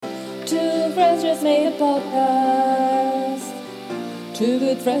Two friends just made a podcast. Two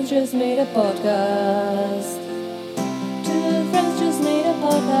good friends just made a podcast. Two friends just made a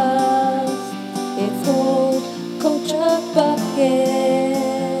podcast. It's called Culture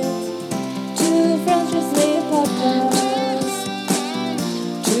Bucket. Two friends just made a podcast.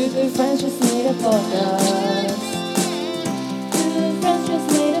 Two good friends just made a podcast. Two friends just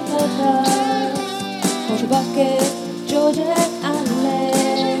made a podcast. Culture Bucket, Georgia and Alex.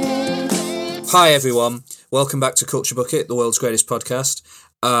 Hi everyone, welcome back to Culture Bucket, the world's greatest podcast.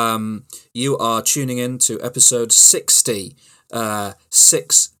 You are tuning in to episode 60,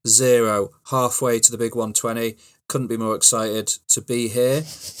 60, halfway to the big 120. Couldn't be more excited to be here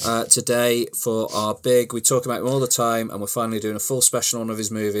today for our big, we talk about him all the time, and we're finally doing a full special on one of his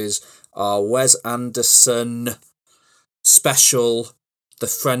movies, our Wes Anderson special, The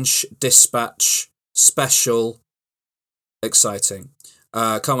French Dispatch special. Exciting.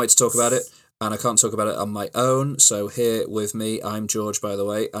 Can't wait to talk about it. And I can't talk about it on my own. So here with me, I'm George, by the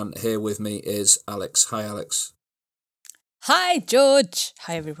way, and here with me is Alex. Hi, Alex. Hi, George.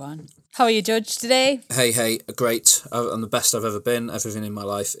 Hi, everyone. How are you, George, today? Hey, great. I'm the best I've ever been. Everything in my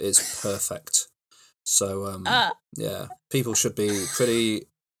life is perfect. So, yeah, people should be pretty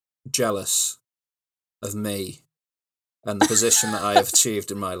jealous of me and the position that I have achieved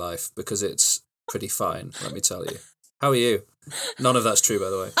in my life, because it's pretty fine, let me tell you. How are you? None of that's true, by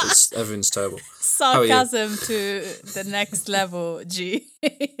the way. Everything's terrible. Sarcasm to the next level, G.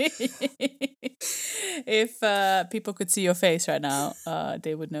 If people could see your face right now,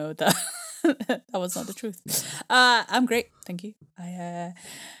 they would know that that was not the truth. I'm great, thank you. I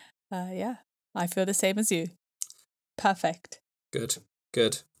feel the same as you. Perfect. Good.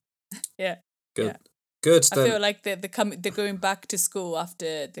 Yeah. Good. Yeah. Good. I feel like the going back to school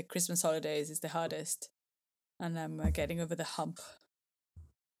after the Christmas holidays is the hardest. And I'm getting over the hump.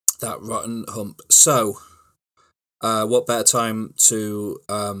 That rotten hump. So, what better time to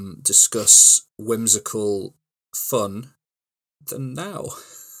discuss whimsical fun than now?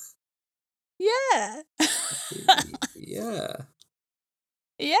 Yeah. Yeah.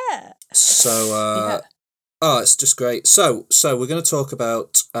 Yeah. So, it's just great. So we're going to talk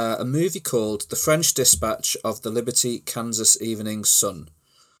about a movie called The French Dispatch of the Liberty Kansas Evening Sun.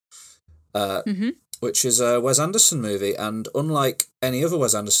 Which is a Wes Anderson movie, and unlike any other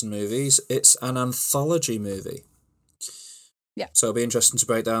Wes Anderson movies, it's an anthology movie. Yeah. So it'll be interesting to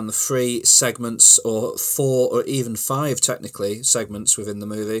break down the 3 segments, or 4, or even 5 technically segments within the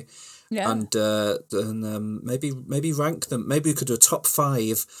movie. Yeah. And maybe rank them. Maybe we could do a top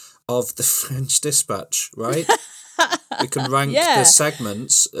 5 of the French Dispatch, right? We can rank the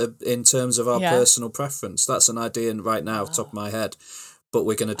segments in terms of our personal preference. That's an idea right now, off the top of my head. But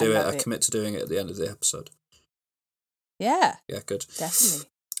we're going to do it. I commit to doing it at the end of the episode. Yeah. Yeah, good. Definitely.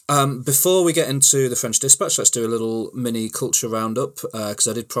 Before we get into the French Dispatch, let's do a little mini culture roundup, because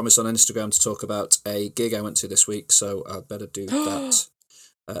I did promise on Instagram to talk about a gig I went to this week, so I'd better do that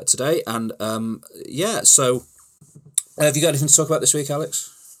today. And so have you got anything to talk about this week,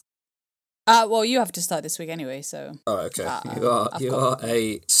 Alex? Well, you have to start this week anyway, so. Oh, okay. You are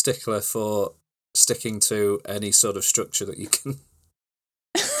a stickler for sticking to any sort of structure that you can.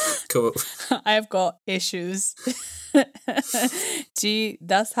 Cool. I've got issues. Gee,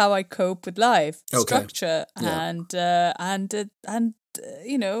 that's how I cope with life. Okay. Structure and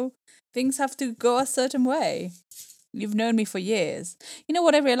you know, things have to go a certain way. You've known me for years. You know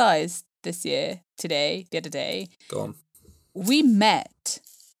what I realized the other day? Go on. We met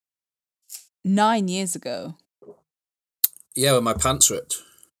 9 years ago. Yeah, when my pants ripped.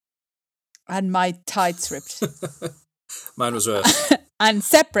 And my tights ripped. Mine was worse. And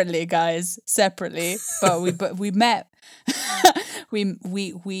separately, guys, but we met.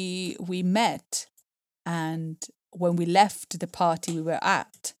 we met, and when we left the party we were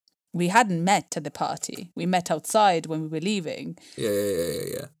at, we hadn't met at the party. We met outside when we were leaving.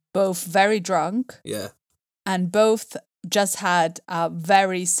 Yeah. Both very drunk. Yeah. And both just had a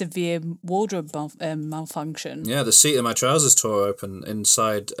very severe wardrobe malfunction. Yeah, the seat of my trousers tore open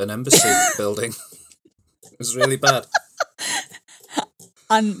inside an embassy building. It was really bad.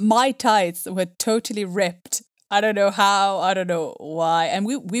 And my tights were totally ripped. I don't know how, I don't know why. And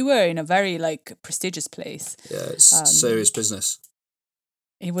we were in a very, prestigious place. Yeah, it's serious business.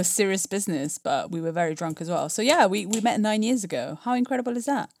 It was serious business, but we were very drunk as well. So, yeah, we met 9 years ago. How incredible is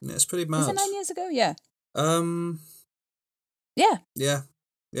that? Yeah, it's pretty mad. Is it 9 years ago? Yeah. Yeah.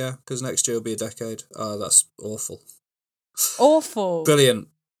 Yeah, because next year will be a decade. Oh, that's awful. Awful. Brilliant.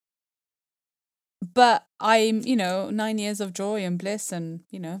 But I'm, 9 years of joy and bliss and,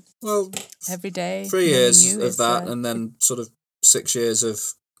 well, every day. 3 years of that and then sort of 6 years of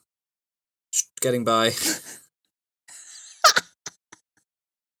getting by.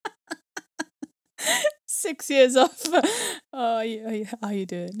 6 years off. Oh, how are you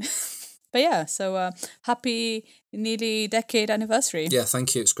doing? But yeah, so happy nearly decade anniversary. Yeah,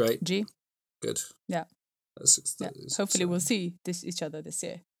 thank you. It's great. G. Good. Yeah. That's Hopefully we'll see each other this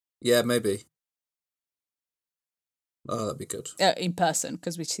year. Yeah, maybe. Oh, that'd be good. In person,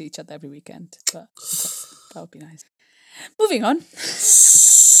 because we see each other every weekend. But that would be nice. Moving on.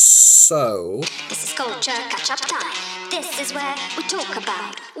 So... This is Culture Catch-Up Time. This is where we talk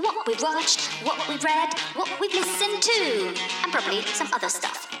about what we've watched, what we've read, what we've listened to, and probably some other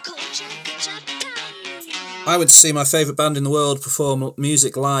stuff. Culture Catch-Up Time. I went to see my favourite band in the world perform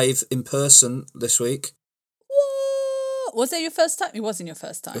music live in person this week. What? Was that your first time? It wasn't your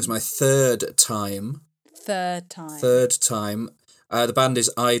first time. It was my third time. Third time. The band is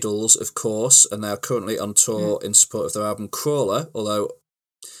Idols, of course, and they're currently on tour in support of their album Crawler, although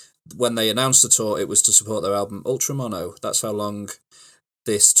when they announced the tour, it was to support their album Ultramono. That's how long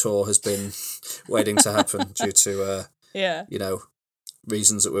this tour has been waiting to happen due to,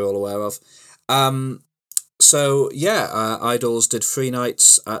 reasons that we're all aware of. Idols did 3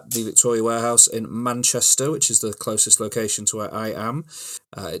 nights at the Victoria Warehouse in Manchester, which is the closest location to where I am.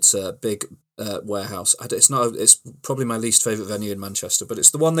 It's a big warehouse. It's probably my least favourite venue in Manchester, but it's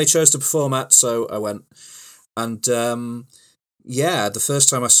the one they chose to perform at, so I went. And the first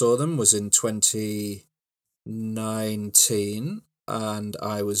time I saw them was in 2019, and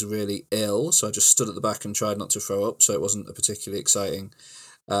I was really ill, so I just stood at the back and tried not to throw up, so it wasn't a particularly exciting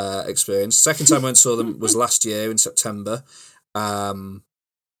experience. Second time I went and saw them was last year in September, and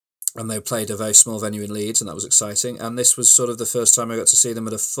they played a very small venue in Leeds, and that was exciting. And this was sort of the first time I got to see them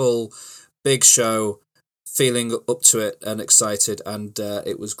at a full, big show, feeling up to it and excited, and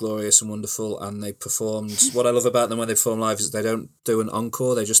it was glorious and wonderful. And they performed. What I love about them when they perform live is they don't do an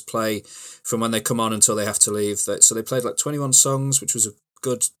encore. They just play from when they come on until they have to leave. So they played like 21 songs, which was a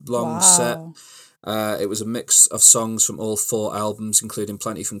good long set. It was a mix of songs from all 4 albums, including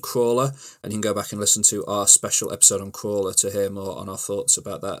plenty from Crawler, and you can go back and listen to our special episode on Crawler to hear more on our thoughts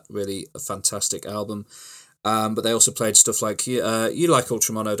about that really fantastic album. But they also played stuff like, you like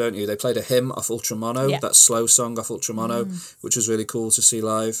Ultramono, don't you? They played a hymn off Ultramono, that slow song off Ultramono, which was really cool to see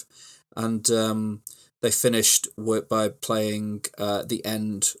live. And they finished by playing The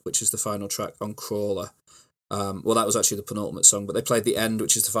End, which is the final track on Crawler. That was actually the penultimate song, but they played The End,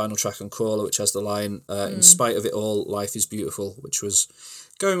 which is the final track on Crawler, which has the line, in spite of it all, life is beautiful, which was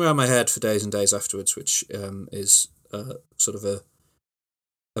going around my head for days and days afterwards, which is sort of a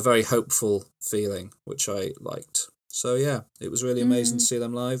very hopeful feeling, which I liked. So yeah, it was really amazing to see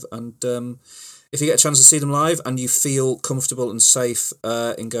them live. And if you get a chance to see them live and you feel comfortable and safe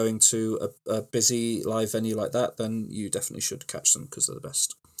in going to a busy live venue like that, then you definitely should catch them because they're the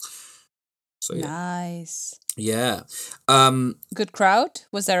best. So yeah. Nice. Yeah. Good crowd?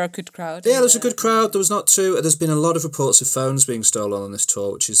 Was there a good crowd? Yeah, there was a good crowd. There was not too... There's been a lot of reports of phones being stolen on this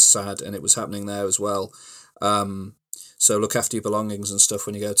tour, which is sad, and it was happening there as well. So look after your belongings and stuff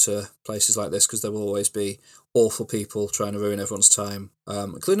when you go to places like this, because there will always be awful people trying to ruin everyone's time,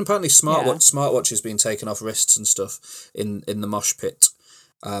 including apparently smartwatches being taken off wrists and stuff in the mosh pit.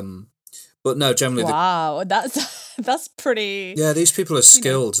 But no, generally... Wow, that's pretty... Yeah, these people are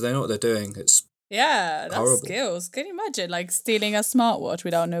skilled. They know what they're doing. It's that's horrible. Skills. Can you imagine, like, stealing a smartwatch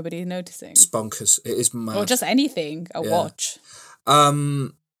without nobody noticing? It's bonkers. It is mad. Or just anything, a watch.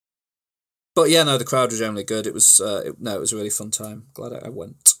 But yeah, no, the crowd was generally good. It was it was a really fun time. Glad I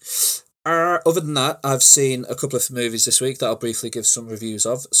went. Other than that, I've seen a couple of movies this week that I'll briefly give some reviews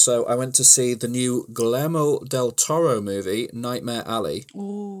of. So I went to see the new Guillermo del Toro movie, Nightmare Alley.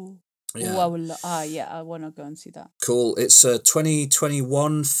 Ooh. Yeah. Oh, I want to go and see that. Cool. It's a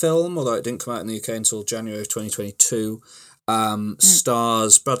 2021 film, although it didn't come out in the UK until January of 2022.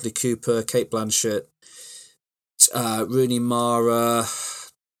 Stars Bradley Cooper, Cate Blanchett, Rooney Mara,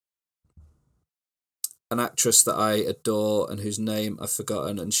 an actress that I adore and whose name I've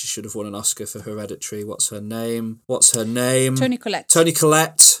forgotten, and she should have won an Oscar for Hereditary. What's her name? Toni Collette. Toni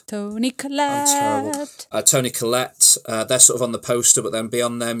Collette. Toni Collette. I'm terrible. Toni Collette. They're sort of on the poster, but then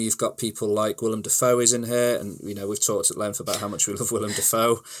beyond them, you've got people like Willem Dafoe is in here, and we've talked at length about how much we love Willem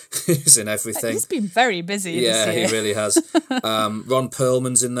Dafoe. He's in everything. He's been very busy. Yeah, this year. he really has. Ron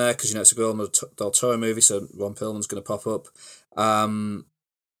Perlman's in there because it's a Guillermo del Toro movie, so Ron Perlman's going to pop up.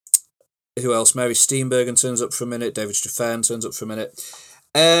 Who else? Mary Steenburgen turns up for a minute. David Strathairn turns up for a minute.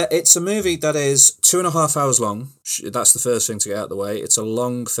 It's a movie that is 2.5 hours long. That's the first thing to get out of the way. It's a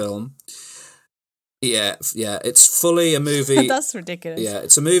long film. Yeah. It's fully a movie. That's ridiculous. Yeah,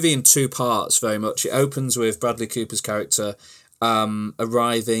 it's a movie in 2 parts, very much. It opens with Bradley Cooper's character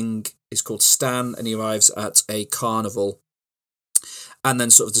arriving. He's called Stan, and he arrives at a carnival, and then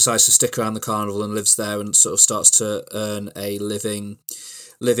sort of decides to stick around the carnival and lives there, and sort of starts to earn a living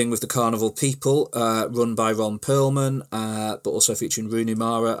with the carnival people, run by Ron Perlman, but also featuring Rooney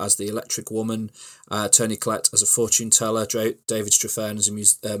Mara as the Electric Woman, Toni Collette as a fortune teller, David Strathairn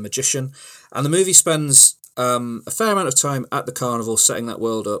as a magician, and the movie spends a fair amount of time at the carnival setting that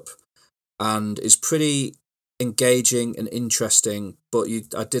world up, and is pretty engaging and interesting. But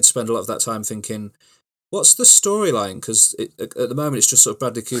I did spend a lot of that time thinking, what's the storyline? Because at the moment it's just sort of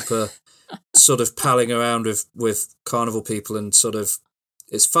Bradley Cooper sort of palling around with carnival people, and sort of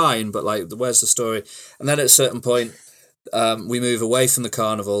it's fine, but like, where's the story? And then at a certain point, we move away from the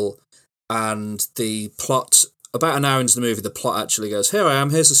carnival, and the plot, about an hour into the movie, the plot actually goes, here I am,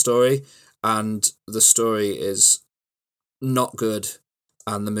 here's the story, and the story is not good,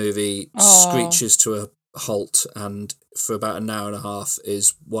 and the movie screeches to a halt, and for about an hour and a half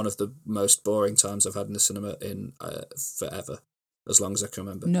is one of the most boring times I've had in the cinema in forever, as long as I can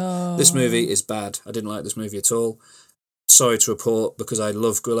remember. No. This movie is bad. I didn't like this movie at all. Sorry to report, because I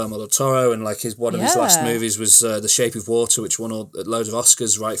love Guillermo del Toro, and like one of his last movies was The Shape of Water, which won loads of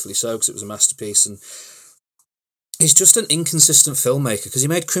Oscars, rightfully so, because it was a masterpiece. And he's just an inconsistent filmmaker, because he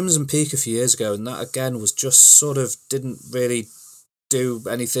made Crimson Peak a few years ago, and that again was just sort of didn't really do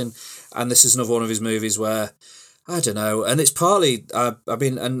anything. And this is another one of his movies where, I don't know, and it's partly,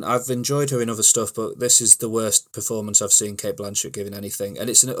 and I've enjoyed her in other stuff, but this is the worst performance I've seen Cate Blanchett giving anything. And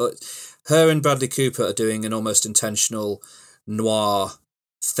it's her and Bradley Cooper are doing an almost intentional noir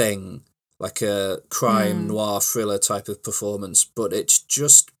thing, like a crime noir thriller type of performance, but it's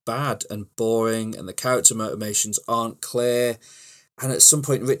just bad and boring, and the character motivations aren't clear. And at some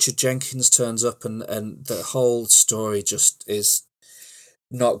point, Richard Jenkins turns up, and the whole story just is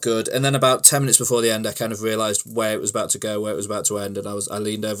not good. And then about 10 minutes before the end, I kind of realised where it was about to go, where it was about to end, and I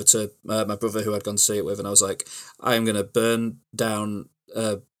leaned over to my brother who I'd gone to see it with, and I was like, I am going to burn down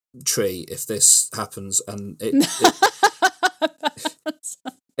a tree if this happens. And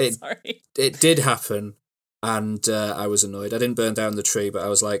it did happen, and I was annoyed. I didn't burn down the tree, but I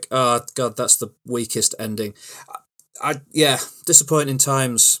was like, oh God, that's the weakest ending. Disappointing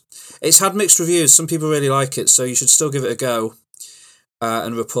times. It's had mixed reviews. Some people really like it, so you should still give it a go.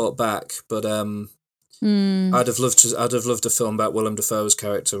 And report back, but I'd have loved a film about Willem Dafoe's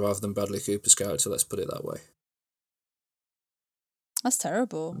character rather than Bradley Cooper's character. Let's put it that way. That's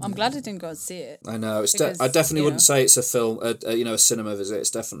terrible. I'm glad I didn't go and see it. I know. I definitely wouldn't say it's a film, a cinema visit. It's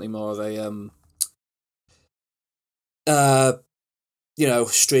definitely more of a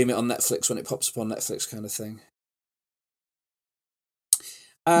stream it on Netflix when it pops up on Netflix kind of thing.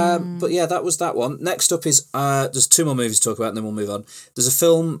 But yeah, that was that one. Next up is there's two more movies to talk about, and then we'll move on. There's a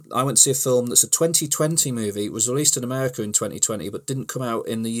film, I went to see a film that's a 2020 movie. It was released in America in 2020, but didn't come out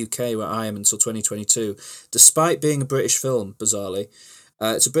in the UK where I am until 2022, despite being a British film, bizarrely.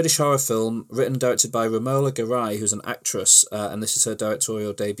 It's a British horror film written and directed by Romola Garai, who's an actress, and this is her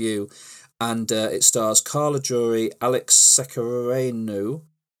directorial debut. And it stars Carla Jury, Alex Secarenu,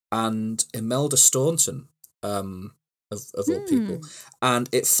 and Imelda Staunton. Of all people. And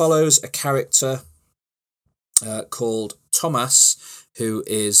it follows a character called Thomas, who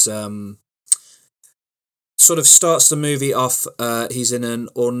is sort of starts the movie off, he's in an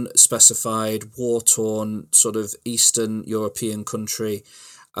unspecified, war-torn sort of Eastern European country,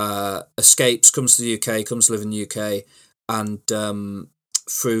 escapes, comes to the UK, comes to live in the UK, and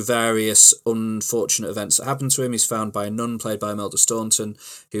through various unfortunate events that happen to him, he's found by a nun played by Imelda Staunton,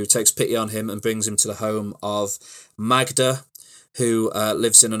 who takes pity on him and brings him to the home of Magda, who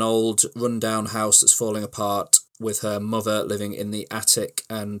lives in an old rundown house that's falling apart, with her mother living in the attic,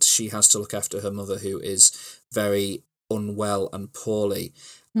 and she has to look after her mother, who is very unwell and poorly.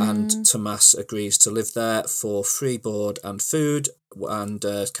 And Tomas agrees to live there for free board and food, and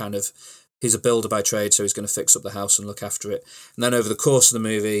he's a builder by trade, so he's going to fix up the house and look after it. And then over the course of the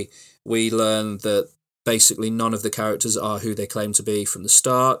movie, we learn that basically none of the characters are who they claim to be from the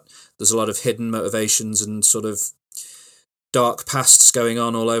start. There's a lot of hidden motivations and sort of dark pasts going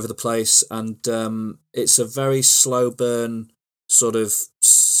on all over the place. And it's a very slow burn sort of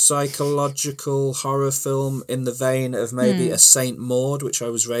psychological horror film in the vein of maybe a Saint Maud, which I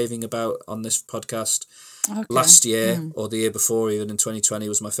was raving about on this podcast. Last year or the year before, even in 2020,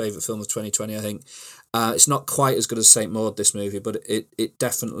 was my favourite film of 2020, I think. It's not quite as good as Saint Maud, this movie, but it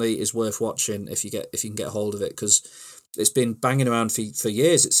definitely is worth watching if you can get hold of it, because it's been banging around for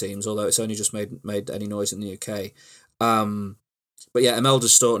years, it seems, although it's only just made any noise in the UK. But yeah, Imelda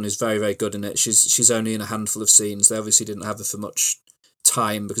Staunton is very, very good in it. She's only in a handful of scenes. They obviously didn't have her for much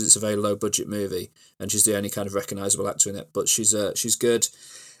time because it's a very low budget movie and she's the only kind of recognisable actor in it. But she's good,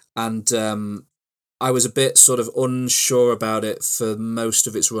 and I was a bit sort of unsure about it for most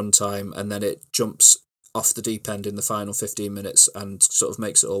of its runtime, and then it jumps off the deep end in the final 15 minutes and sort of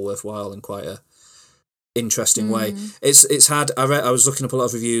makes it all worthwhile in quite a interesting way. It's had I was looking up a lot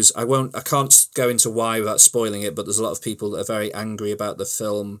of reviews. I can't go into why without spoiling it, but there's a lot of people that are very angry about the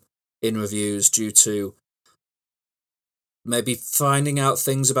film in reviews due to maybe finding out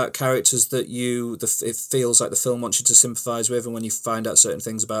things about characters that it feels like the film wants you to sympathise with, and when you find out certain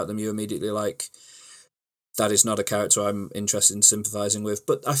things about them, you immediately like, that is not a character I'm interested in sympathising with.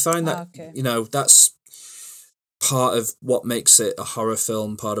 But I find that that's part of what makes it a horror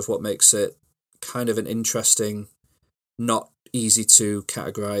film, part of what makes it kind of an interesting, not easy to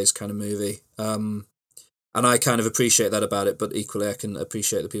categorise kind of movie. And I kind of appreciate that about it, but equally I can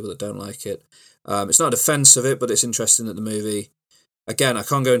appreciate the people that don't like it. It's not a defence of it, but it's interesting that the movie, again, I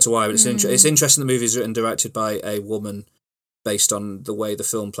can't go into why, but it's interesting the movie is written and directed by a woman based on the way the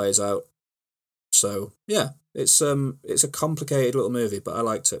film plays out. So, yeah, it's a complicated little movie, but I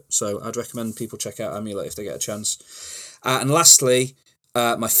liked it. So I'd recommend people check out Amulet if they get a chance. And lastly,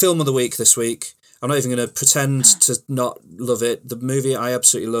 my film of the week this week, I'm not even going to pretend to not love it. The movie I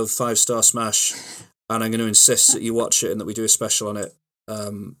absolutely love, 5-star smash, and I'm going to insist that you watch it and that we do a special on it.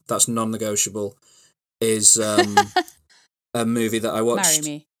 That's non-negotiable, is a movie that I watched.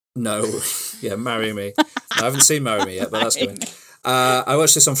 Marry Me. No, yeah, Marry Me. I haven't seen Marry Me yet, but that's coming. I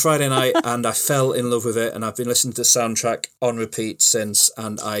watched this on Friday night and I fell in love with it, and I've been listening to the soundtrack on repeat since,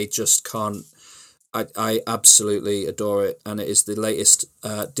 and I just can't. I absolutely adore it, and it is the latest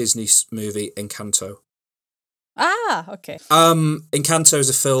Disney movie, Encanto. Ah, okay. Encanto is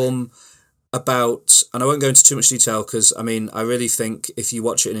a film about, and I won't go into too much detail because, I mean, I really think if you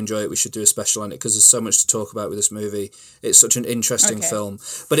watch it and enjoy it, we should do a special on it because there's so much to talk about with this movie. It's such an interesting film.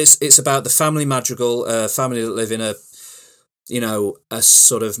 But it's about the family Madrigal, a family that live in a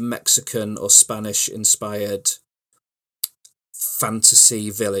sort of Mexican or Spanish-inspired fantasy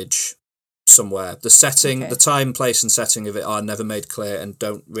village somewhere. The setting, the time, place and setting of it are never made clear and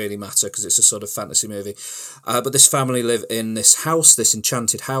don't really matter because it's a sort of fantasy movie. But this family live in this house, this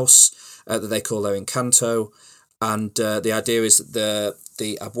enchanted house that they call their Encanto. And the idea is that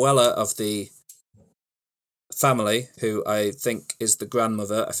the abuela of the family, who I think is the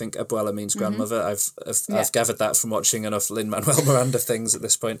grandmother, I think abuela means grandmother. I've gathered that from watching enough Lin-Manuel Miranda things at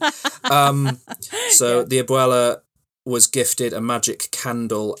this point. The abuela was gifted a magic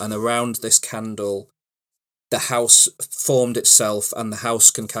candle, and around this candle the house formed itself, and the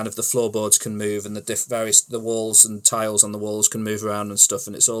house can kind of, the floorboards can move, and the walls and tiles on the walls can move around and stuff,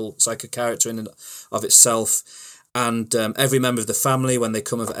 and it's like a character in and of itself. And every member of the family, when they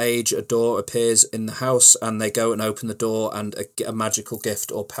come of age, a door appears in the house and they go and open the door, and a magical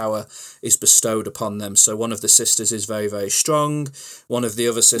gift or power is bestowed upon them. So one of the sisters is very, very strong. One of the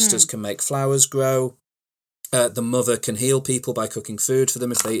other sisters can make flowers grow. The mother can heal people by cooking food for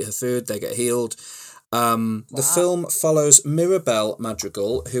them. If they eat her food, they get healed. The film follows Mirabel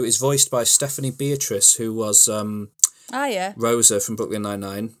Madrigal, who is voiced by Stephanie Beatrice, who was Rosa from Brooklyn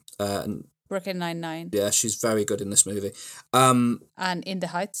Nine-Nine. Brooklyn Nine-Nine. Yeah, she's very good in this movie. And In the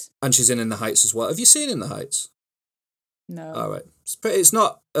Heights. And she's in The Heights as well. Have you seen In the Heights? No. All right. It's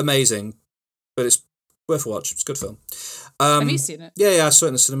not amazing, but it's worth a watch. It's a good film. Have you seen it? Yeah, I saw it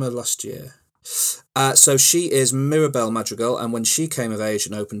in the cinema last year. So she is Mirabel Madrigal, and when she came of age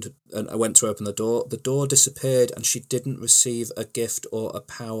and went to open the door disappeared, and she didn't receive a gift or a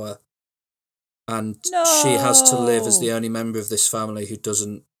power. And she has to live as the only member of this family who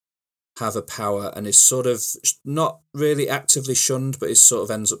doesn't have a power, and is sort of not really actively shunned, but is sort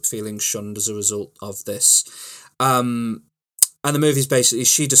of ends up feeling shunned as a result of this. And the movie's basically,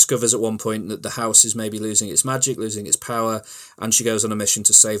 she discovers at one point that the house is maybe losing its magic, losing its power, and she goes on a mission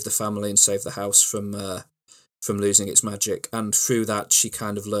to save the family and save the house from losing its magic. And through that, she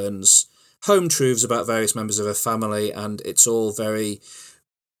kind of learns home truths about various members of her family, and it's all very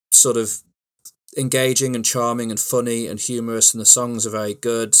sort of engaging and charming and funny and humorous, and the songs are very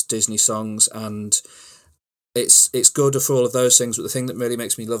good, Disney songs, and it's good for all of those things. But the thing that really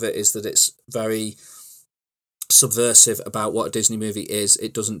makes me love it is that it's very subversive about what a Disney movie is.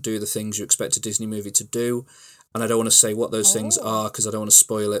 It doesn't do the things you expect a Disney movie to do, and I don't want to say what those things are because I don't want to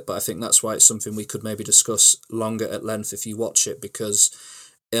spoil it, but I think that's why it's something we could maybe discuss longer at length if you watch it, because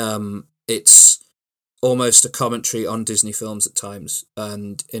it's almost a commentary on Disney films at times,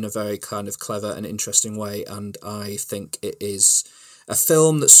 and in a very kind of clever and interesting way. And I think it is a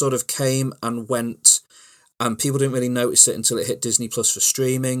film that sort of came and went and people didn't really notice it until it hit Disney Plus for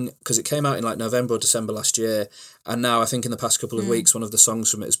streaming, because it came out in like November or December last year, and now I think in the past couple of weeks one of the songs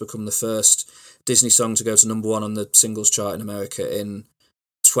from it has become the first Disney song to go to number one on the singles chart in America in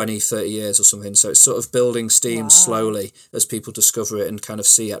 20, 30 years or something. So it's sort of building steam slowly as people discover it and kind of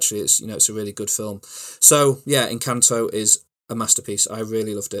see actually it's, you know, it's a really good film. So yeah, Encanto is a masterpiece. I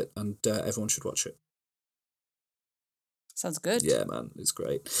really loved it, and everyone should watch it. Sounds good. Yeah, man, it's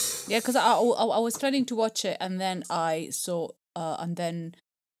great. Yeah, because I was planning to watch it, and then I saw, and then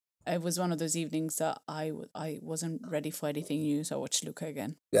it was one of those evenings that I wasn't ready for anything new, so I watched Luca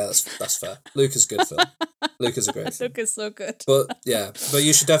again. Yeah, that's fair. Luca's a good film. Luca's a great film. Luca's so good. But yeah, but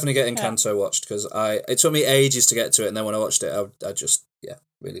you should definitely get Encanto watched, because it took me ages to get to it, and then when I watched it, I just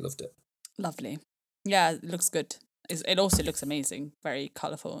really loved it. Lovely. Yeah, it looks good. It also looks amazing, very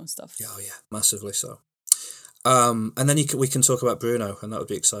colourful and stuff. Oh yeah, massively so. And then we can talk about Bruno, and that would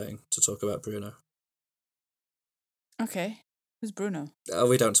be exciting to talk about Bruno. Okay, who's Bruno?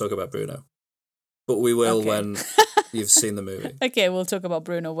 We don't talk about Bruno, but we will when you've seen the movie. Okay, we'll talk about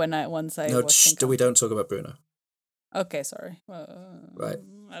Bruno once I watch we don't talk about Bruno. Okay, sorry. Right.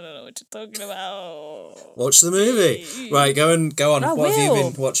 I don't know what you're talking about. Watch the movie. Right, go on. What have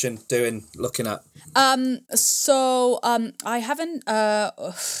you been watching, doing, looking at? So I haven't.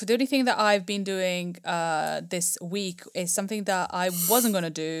 The only thing that I've been doing this week is something that I wasn't gonna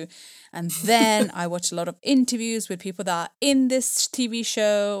do, and then I watched a lot of interviews with people that are in this TV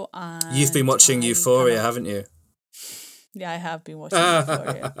show. And You've been watching Euphoria, haven't you? Yeah, I have been watching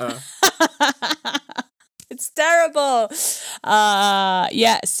Euphoria. It's terrible.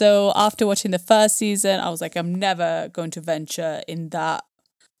 Yeah, so after watching the first season, I was like, I'm never going to venture in that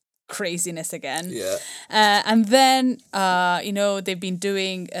craziness again. Yeah. And then, they've been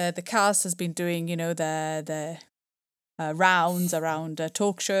doing, the cast has been doing, the rounds around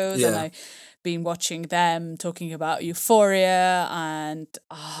talk shows. And I've been watching them talking about Euphoria and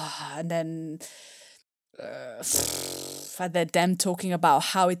then them talking about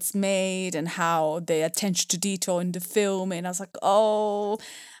how it's made and how the attention to detail in the film, and I was like, oh,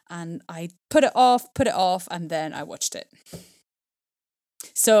 and I put it off, and then I watched it.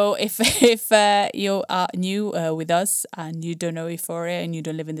 So if you are new with us and you don't know Euphoria and you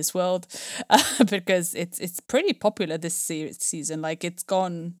don't live in this world, because it's pretty popular this season, like it's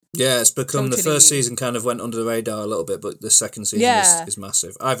gone. Yeah, it's become the first season kind of went under the radar a little bit, but the second season is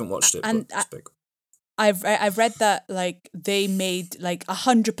massive. I haven't watched it, but it's big. I've read that like they made like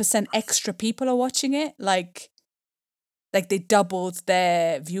 100% extra people are watching it, like they doubled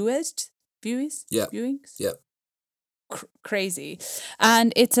their viewings. Yeah. Crazy.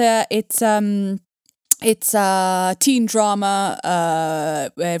 And it's a teen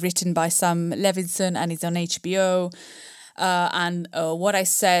drama written by Sam Levinson, and it's on HBO. And what I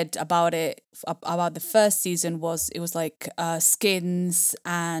said about it, about the first season, was it was like skins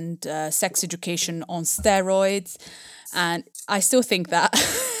and sex education on steroids, and I still think that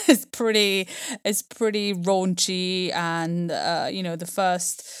is pretty raunchy. And the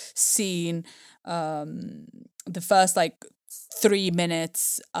first scene, the first like 3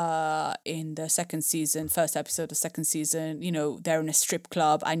 minutes in the first episode of the second season, they're in a strip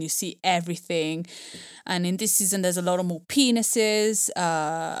club and you see everything. And in this season there's a lot of more penises.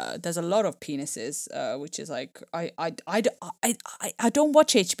 There's a lot of penises, which is like I don't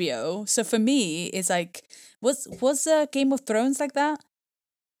watch HBO, so for me it's like was Game of Thrones like that,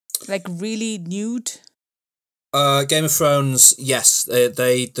 like really nude? Game of Thrones, yes.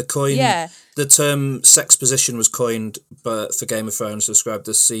 The term sex position was coined for Game of Thrones to describe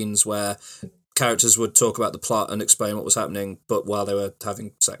the scenes where characters would talk about the plot and explain what was happening, but while they were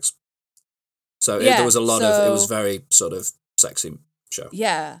having sex. So there was a lot of, it was very sort of sexy show.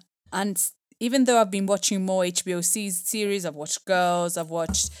 Yeah, and even though I've been watching more HBO series, I've watched Girls, I've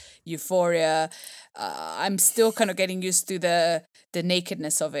watched Euphoria, I'm still kind of getting used to the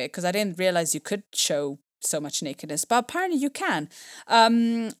nakedness of it, because I didn't realize you could show so much nakedness, but apparently you can.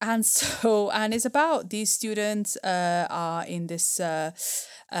 And it's about these students are in this high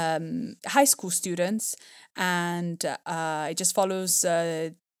school students, and it just follows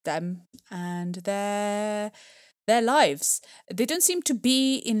them and their lives. They don't seem to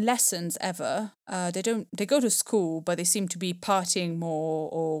be in lessons ever. They go to school, but they seem to be partying more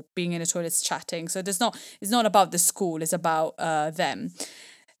or being in the toilets chatting. So it's not about the school, it's about them.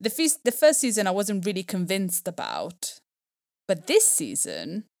 The first season I wasn't really convinced about, but this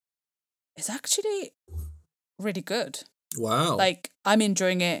season is actually really good. Wow. Like, I'm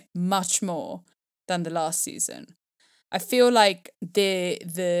enjoying it much more than the last season. I feel like the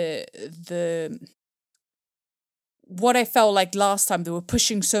what I felt like last time, they were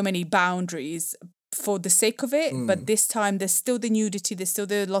pushing so many boundaries for the sake of it, but this time there's still the nudity, there's still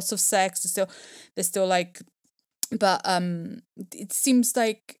the lots of sex, there's still like, but it seems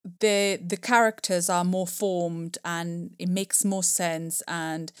like the characters are more formed and it makes more sense,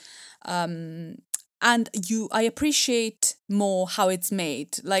 and I appreciate more how it's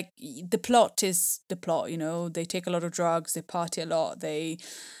made. Like the plot is the plot, you know, they take a lot of drugs, they party a lot, they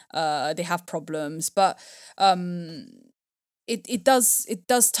have problems, but it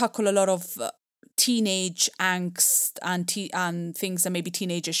does tackle a lot of teenage angst and things that maybe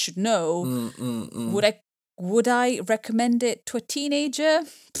teenagers should know. Would I recommend it to a teenager?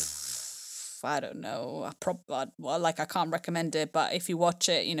 I don't know. I can't recommend it, but if you watch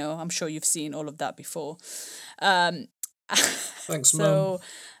it, you know, I'm sure you've seen all of that before. Thanks, so,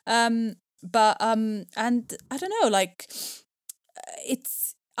 and I don't know, like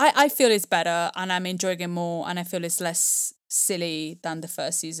I feel it's better and I'm enjoying it more, and I feel it's less silly than the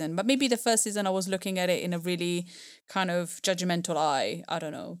first season. But maybe the first season I was looking at it in a really kind of judgmental eye. I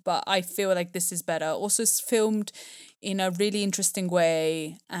don't know. But I feel like this is better. Also, it's filmed in a really interesting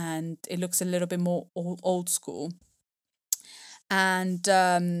way and it looks a little bit more old school. And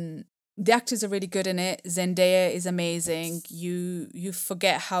the actors are really good in it. Zendaya is amazing. You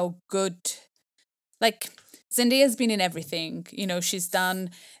forget how good, like, Zendaya's been in everything. You know, she's done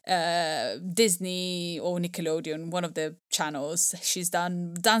Disney or Nickelodeon, one of the channels. She's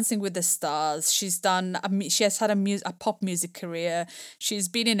done Dancing with the Stars. She has had a pop music career. She's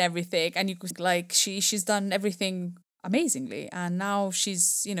been in everything, and you could like she's done everything amazingly. And now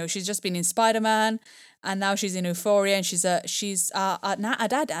she's just been in Spider-Man, and now she's in Euphoria, and she's an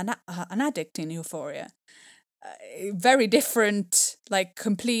addict in Euphoria. Very different, like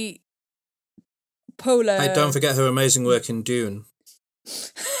complete polar. Hey, don't forget her amazing work in Dune.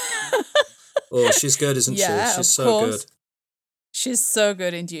 Oh, she's good, isn't she? She's so good. She's so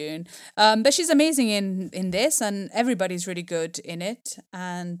good in Dune. But she's amazing in this, and everybody's really good in it.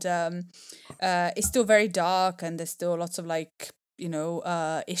 And it's still very dark, and there's still lots of like, you know,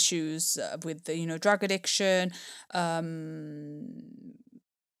 issues with the, you know, drug addiction,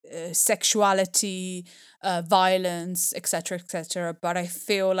 sexuality, violence, etc., etc. But I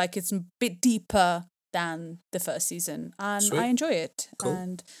feel like it's a bit deeper than the first season, and Sweet. I enjoy it. Cool.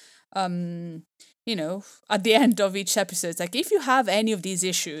 And you know, at the end of each episode, it's like, if you have any of these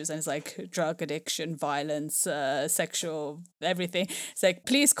issues, and it's like drug addiction, violence, sexual, everything, it's like,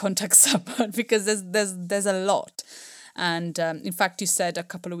 please contact someone, because there's a lot. And in fact, you said a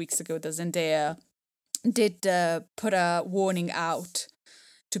couple of weeks ago that Zendaya did put a warning out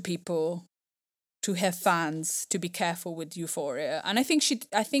to people, to her fans, to be careful with Euphoria. And I think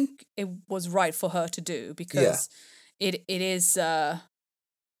it was right for her to do, because it is a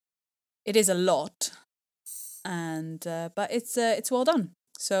lot, and but it's well done.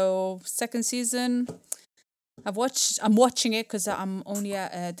 So second season, I'm watching it because I'm only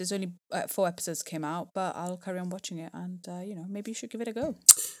there's only 4 episodes came out, but I'll carry on watching it, and you know, maybe you should give it a go.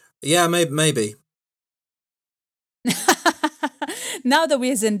 Yeah, maybe. Now that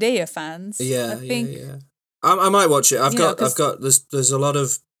we're Zendaya fans, Yeah, I think I might watch it. I've got there's a lot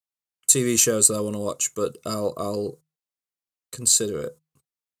of TV shows that I want to watch, but I'll consider it.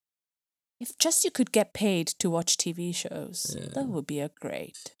 if just you could get paid to watch TV shows, that would be a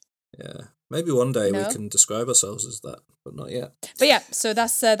great. Yeah, maybe one day No? we can describe ourselves as that, but not yet. But yeah, so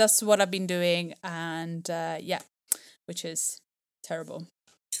that's what I've been doing, and which is terrible.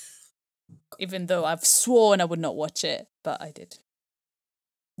 Even though I've sworn I would not watch it, but I did.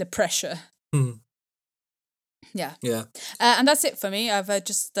 The pressure. Yeah. Yeah. And that's it for me. I've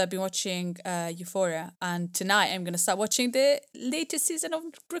just been watching Euphoria, and tonight I'm going to start watching the latest season of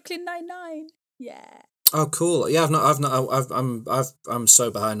Brooklyn Nine-Nine. Yeah. Oh, cool. Yeah, I'm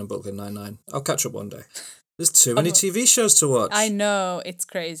so behind on Brooklyn Nine-Nine. I'll catch up one day. There's too many TV shows to watch. I know, it's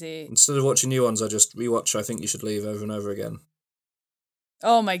crazy. Instead of watching new ones, I just rewatch I Think You Should Leave over and over again.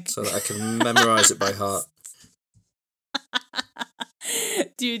 Oh my god. So that I can memorize it by heart.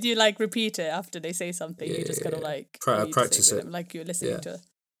 Do you like repeat it after they say something? You just gotta like practice it. like you're listening to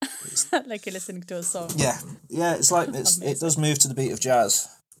like you're listening to a song. Yeah, it's like it does move to the beat of jazz.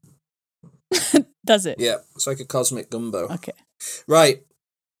 Does it? Yeah, it's like a cosmic gumbo. Okay. Right.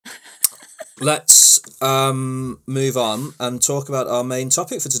 Let's move on and talk about our main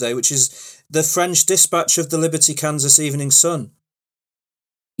topic for today, which is the French dispatch of the Liberty Kansas Evening Sun.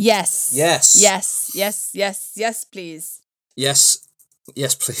 Yes. Yes. Yes. Yes. Yes. Yes, please. Yes.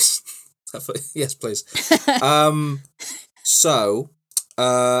 Yes, please. Yes, please. So,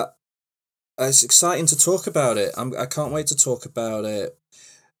 it's exciting to talk about it. I can't wait to talk about it.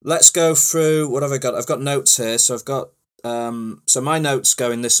 Let's go through, what have I got? I've got notes here. So I've got So my notes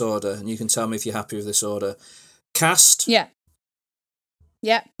go in this order, and you can tell me if you're happy with this order. Cast, Yeah.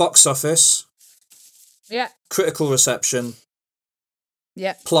 Yeah. box office, Yeah. critical reception,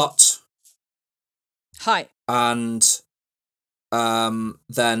 Yeah. plot, Hi. and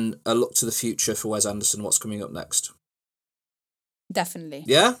then a look to the future for Wes Anderson. What's coming up next? Definitely.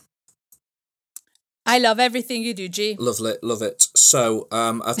 Yeah, I love everything you do, G. lovely, love it. So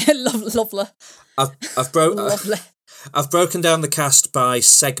Lovely. Lovely. I've broken down the cast by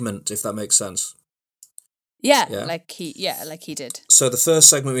segment, if that makes sense. Yeah, Yeah. like he did. So the first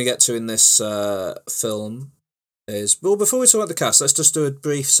segment we get to in this film is, well, before we talk about the cast, let's just do a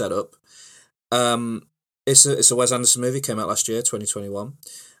brief setup. It's a Wes Anderson movie, came out last year, 2021,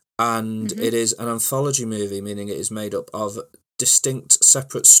 and it is an anthology movie, meaning it is made up of distinct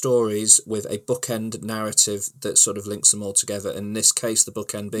separate stories with a bookend narrative that sort of links them all together. In this case, the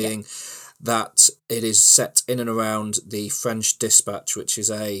bookend being that it is set in and around the French Dispatch, which is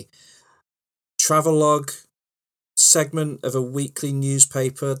a travelogue segment of a weekly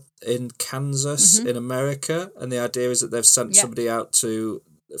newspaper in Kansas in America, and the idea is that they've sent somebody out to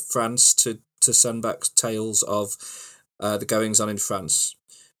France to send back tales of the goings on in France,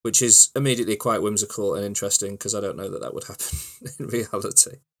 which is immediately quite whimsical and interesting because I don't know that would happen in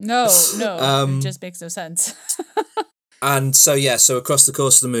reality. No, it just makes no sense. And so across the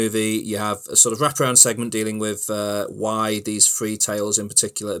course of the movie, you have a sort of wraparound segment dealing with why these three tales in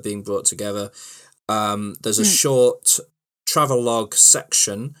particular are being brought together. There's a short travelogue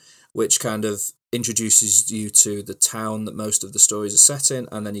section which kind of introduces you to the town that most of the stories are set in,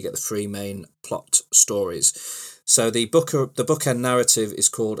 and then you get the three main plot stories. So the bookend narrative is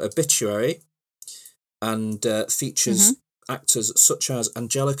called Obituary, and features actors such as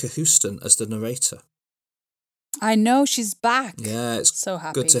Angelica Houston as the narrator. I know she's back. Yeah, it's so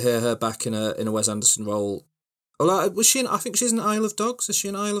happy. good to hear her back in a Wes Anderson role. Well, was she? I think she's in Isle of Dogs. Is she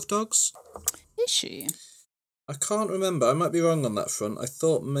in Isle of Dogs? Is she? I can't remember. I might be wrong on that front. I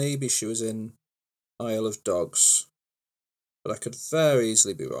thought maybe she was in Isle of Dogs, but I could very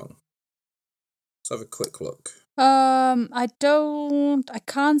easily be wrong. Let's have a quick look. I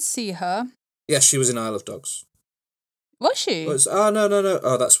can't see her. Yes, she was in Isle of Dogs. Was she? No.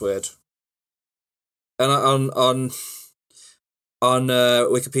 Oh, that's weird. And on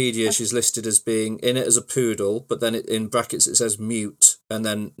Wikipedia, she's listed as being in it as a poodle, but then in brackets it says mute, and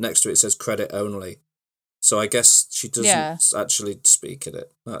then next to it says credit only. So I guess she doesn't actually speak in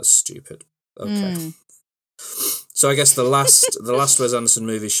it. That's stupid. Okay. So I guess the last Wes Anderson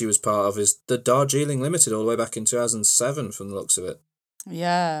movie she was part of is The Darjeeling Limited, all the way back in 2007 from the looks of it.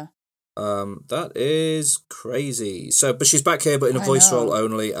 Yeah. That is crazy. So, but she's back here, but in a voice role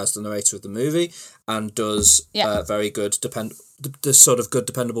only as the narrator of the movie, and does very good, the sort of good,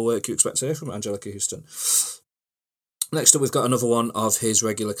 dependable work you expect to hear from Angelica Houston. Next up, we've got another one of his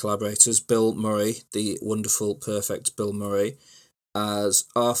regular collaborators, Bill Murray, the wonderful, perfect Bill Murray, as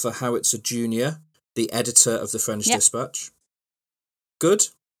Arthur Howitzer Jr., the editor of the French Dispatch. Good?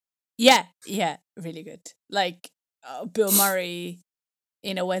 Yeah, really good. Like, Bill Murray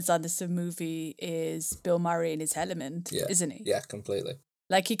in a Wes Anderson movie is Bill Murray in his element, isn't he? Yeah, completely.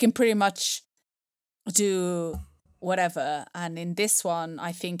 Like, he can pretty much do whatever. And in this one,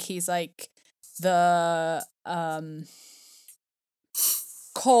 I think he's like the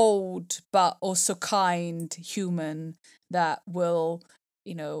cold but also kind human that will,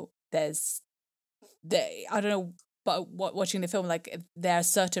 I don't know, but watching the film, like, there are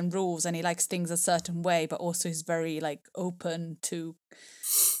certain rules and he likes things a certain way, but also he's very like open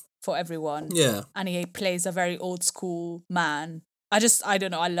for everyone. Yeah. And he plays a very old school man. I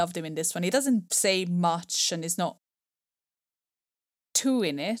don't know, I loved him in this one. He doesn't say much and is not too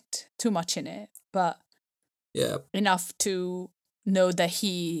much in it, but enough to know that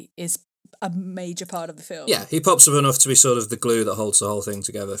he is a major part of the film. Yeah, he pops up enough to be sort of the glue that holds the whole thing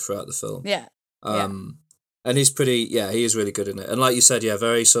together throughout the film. Yeah. And he's he is really good in it. And like you said,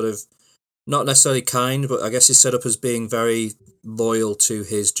 very sort of, not necessarily kind, but I guess he's set up as being very loyal to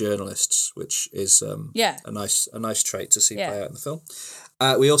his journalists, which is a nice trait to see play out in the film.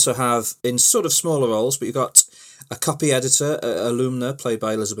 We also have, in sort of smaller roles, but you've got a copy editor, Alumna, played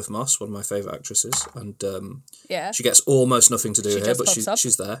by Elizabeth Moss, one of my favourite actresses. And she gets almost nothing to do here, but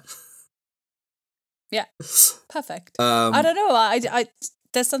she's there. Yeah, perfect. I don't know. I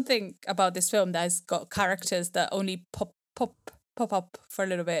there's something about this film that has got characters that only pop up for a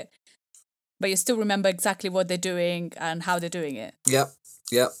little bit, but you still remember exactly what they're doing and how they're doing it. Yep.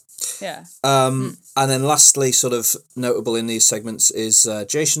 Yeah. And then lastly, sort of notable in these segments is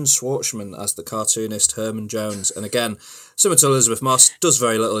Jason Schwartzman as the cartoonist Herman Jones. And again, similar to Elizabeth Moss, does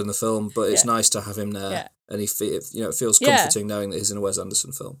very little in the film, but it's nice to have him there. Yeah. And it feels comforting knowing that he's in a Wes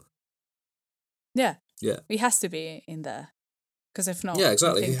Anderson film. Yeah. Yeah. He has to be in there. Because if not,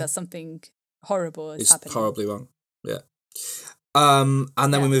 exactly. I think that something horrible is happening. It's horribly wrong. Yeah. And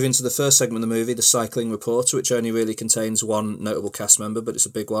then we move into the first segment of the movie, The Cycling Reporter, which only really contains one notable cast member, but it's a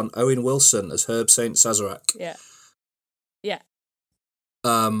big one. Owen Wilson as Herb St. Sazerac. Yeah. Yeah.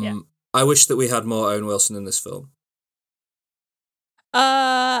 I wish that we had more Owen Wilson in this film.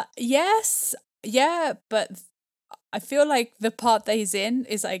 Yes. Yeah, but I feel like the part that he's in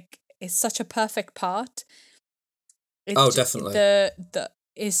is such a perfect part. Definitely. The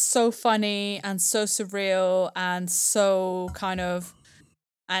is so funny and so surreal and so kind of,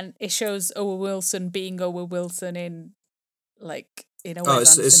 and it shows Owen Wilson being Owen Wilson in a Wes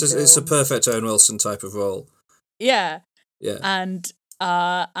Anderson film. It's a perfect Owen Wilson type of role. Yeah. Yeah. And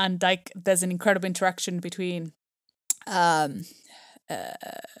like there's an incredible interaction between Bill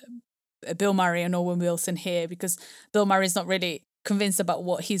Murray and Owen Wilson here, because Bill Murray is not really convinced about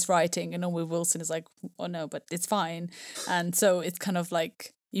what he's writing, and Owen Wilson is like, oh no, but it's fine. And so it's kind of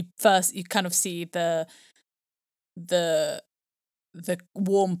like you kind of see the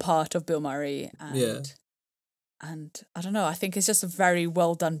warm part of Bill Murray, and and I don't know, I think it's just a very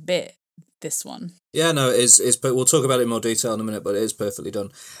well done bit, this one. Yeah, no, it is, but we'll talk about it in more detail in a minute, but it is perfectly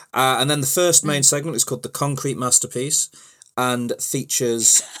done. And then the first main segment is called The Concrete Masterpiece, and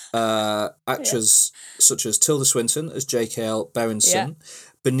features actors such as Tilda Swinton as J.K.L. Berenson,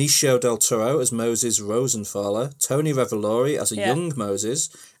 Benicio del Toro as Moses Rosenthaler, Tony Revolori as a young Moses,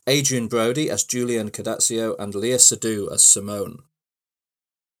 Adrian Brody as Julian Cadazio, and Leah Seydoux as Simone.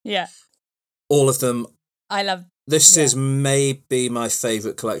 Yeah. All of them. I love... This is maybe my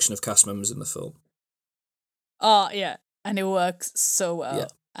favourite collection of cast members in the film. Oh, yeah. And it works so well. Yeah.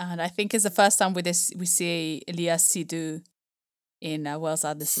 And I think it's the first time we see Leah Seydoux in a Wes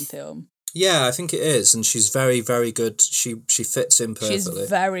Anderson film. Yeah, I think it is, and she's very, very good. She fits in perfectly. She's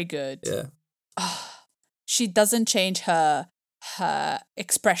very good. Yeah. She doesn't change her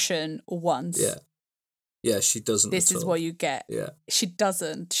expression once. Yeah. Yeah, she doesn't. This is what you get. Yeah. She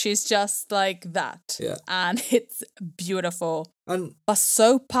doesn't. She's just like that. Yeah. And it's beautiful. And but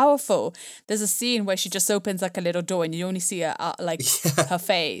so powerful. There's a scene where she just opens like a little door and you only see her her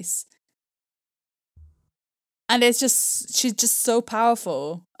face. And she's just so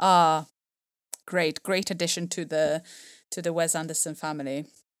powerful. Great addition to the Wes Anderson family.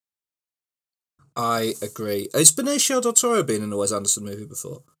 I agree. Has Benicio del Toro been in a Wes Anderson movie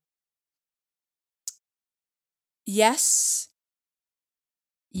before? Yes,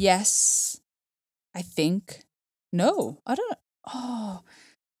 I think. No, I don't. Oh,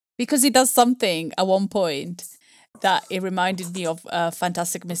 because he does something at one point that it reminded me of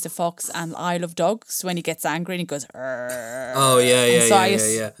Fantastic Mr. Fox and Isle of Dogs, when he gets angry and he goes. Oh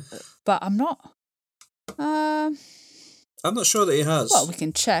yeah. But I'm not. I'm not sure that he has. Well, we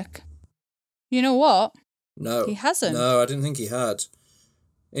can check. You know what? No, he hasn't. No, I didn't think he had.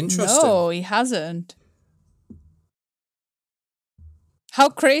 Interesting. No, he hasn't. How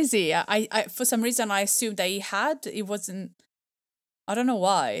crazy! I for some reason I assumed that he had. It wasn't. I don't know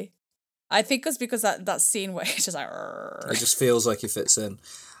why. I think it's because that scene where he's just like. It just feels like he fits in.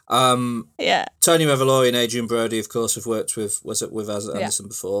 Yeah. Tony Revolori and Adrian Brody, of course, have worked with Wes Anderson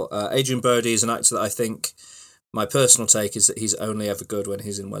before. Adrian Brody is an actor that I think, my personal take is that he's only ever good when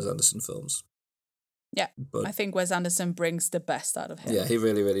he's in Wes Anderson films. Yeah, but I think Wes Anderson brings the best out of him. Yeah, he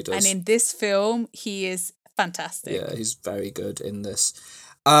really, really does. And in this film, he is fantastic. Yeah, he's very good in this.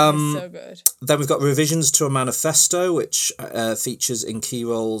 He's so good. Then we've got Revisions to a Manifesto, which features in key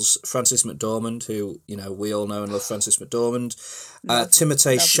roles Frances McDormand, who, we all know and love Frances McDormand.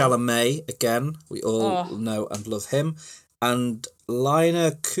 Timothée Chalamet, again, we all know and love him. And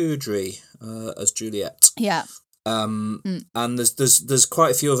Lina Kudry as Juliet. Yeah. And there's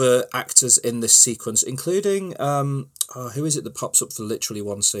quite a few other actors in this sequence, including who is it that pops up for literally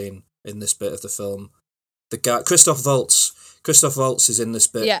one scene in this bit of the film? The guy Christoph Waltz. Christoph Waltz is in this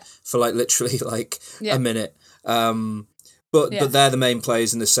bit for literally a minute. But they're the main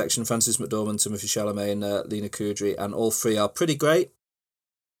players in this section: Frances McDormand, Timothée Chalamet, and Lina Kudry, and all three are pretty great.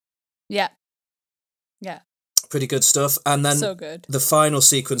 Yeah. Pretty good stuff. And then so good. The final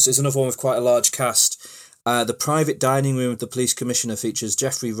sequence is another one with quite a large cast. The private dining room of the police commissioner features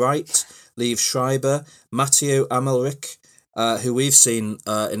Jeffrey Wright, Liev Schreiber, Matteo Amalric, who we've seen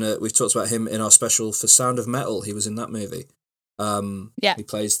we've talked about him in our special for Sound of Metal. He was in that movie. Yeah. He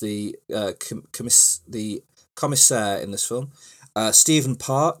plays the the commissaire in this film. Stephen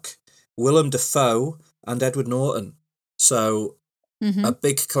Park, Willem Dafoe, and Edward Norton. So a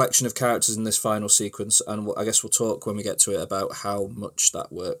big collection of characters in this final sequence, and I guess we'll talk when we get to it about how much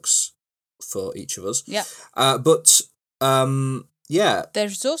that works for each of us. Yeah. Yeah.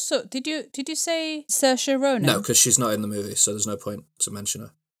 There's also did you say Saoirse Ronan? No, because she's not in the movie, so there's no point to mention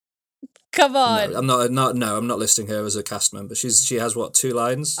her. Come on. No, I'm not listing her as a cast member. She has what, 2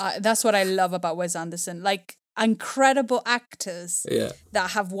 lines? That's what I love about Wes Anderson. Like incredible actors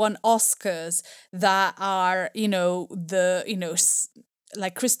that have won Oscars that are,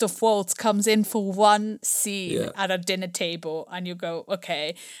 like Christoph Waltz comes in for one scene at a dinner table and you go,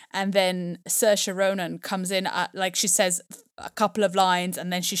 okay. And then Saoirse Ronan comes in at, like, she says a couple of lines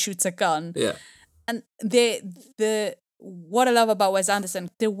and then she shoots a gun. Yeah. And what I love about Wes Anderson,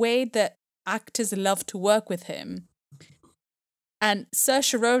 the way that actors love to work with him. And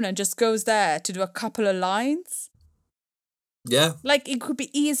Saoirse Ronan just goes there to do a couple of lines. Yeah. Like she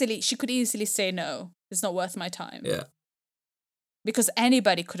could easily say no. It's not worth my time. Yeah. Because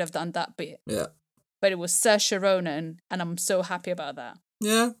anybody could have done that bit. Yeah. But it was Saoirse Ronan, and I'm so happy about that.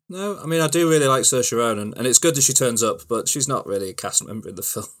 Yeah, no, I mean, I do really like Saoirse Ronan, and it's good that she turns up, but she's not really a cast member in the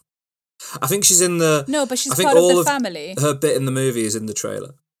film. I think she's in the... No, but she's part of the family. Her bit in the movie is in the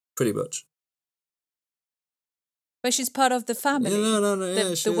trailer, pretty much. But she's part of the family. No.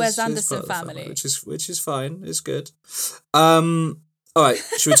 The Wes Anderson family. Which is fine. It's good. All right,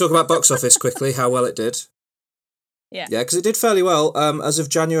 should we talk about box office quickly, how well it did? Yeah. Yeah, because it did fairly well. As of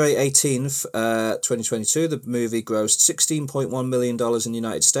January 18th, 2022, the movie grossed $16.1 million in the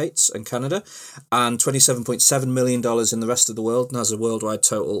United States and Canada and $27.7 million in the rest of the world, and has a worldwide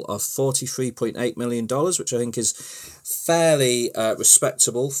total of $43.8 million, which I think is fairly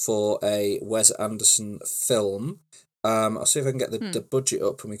respectable for a Wes Anderson film. I'll see if I can get the budget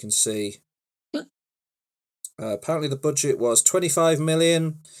up and we can see. Apparently the budget was $25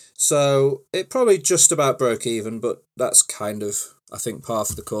 million, so it probably just about broke even, but that's kind of, I think, par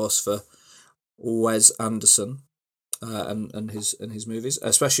for the course for Wes Anderson and his movies,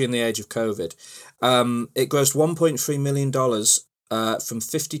 especially in the age of COVID. It grossed $1.3 million from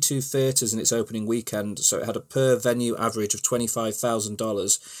 52 theatres in its opening weekend, so it had a per venue average of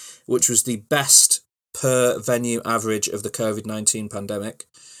 $25,000, which was the best per venue average of the COVID-19 pandemic.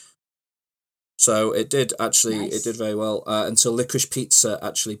 So it did It did very well until Licorice Pizza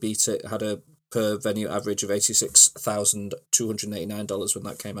actually beat it. Had a per venue average of $86,289 when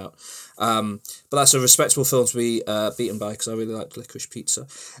that came out. But that's a respectable film to be beaten by, because I really liked Licorice Pizza.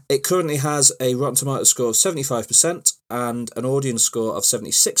 It currently has a Rotten Tomatoes score of 75% and an audience score of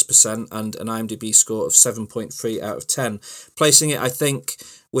 76% and an IMDb score of 7.3 out of 10, placing it, I think,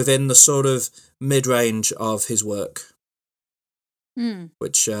 within the sort of mid-range of his work.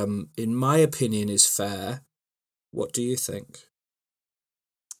 Which, in my opinion, is fair. What do you think?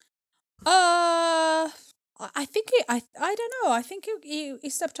 I think I don't know. I think he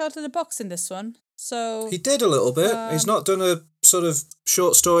stepped out of the box in this one. So he did a little bit. He's not done a sort of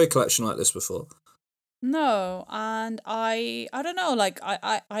short story collection like this before. No, and I don't know. Like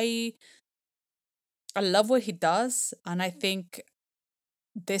I love what he does, and I think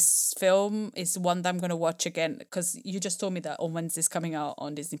this film is one that I'm going to watch again, because you just told me that on Wednesday's coming out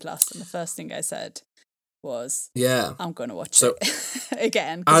on Disney Plus, and the first thing I said was, I'm going to watch it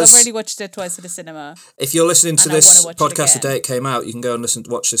again, because I've already watched it twice at the cinema. If you're listening to this podcast the day it came out, you can go and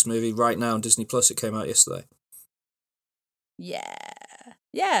watch this movie right now on Disney Plus. It came out yesterday.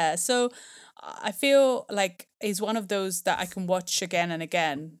 Yeah. So I feel like it's one of those that I can watch again and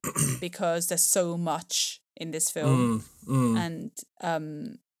again because there's so much in this film, and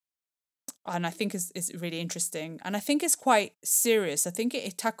I think it's really interesting, and I think it's quite serious. I think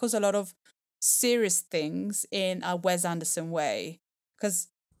it tackles a lot of serious things in a Wes Anderson way, because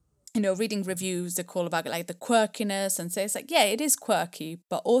reading reviews, they call about like the quirkiness and say it's like, yeah, it is quirky,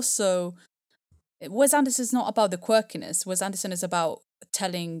 but also Wes Anderson is not about the quirkiness. Wes Anderson is about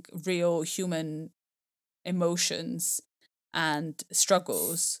telling real human emotions and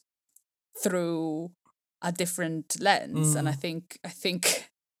struggles through a different lens, and I think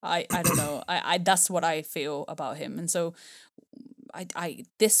I don't know, I that's what I feel about him, and so I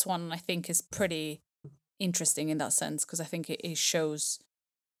this one I think is pretty interesting in that sense, because I think it shows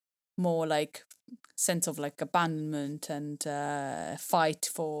more like sense of like abandonment and fight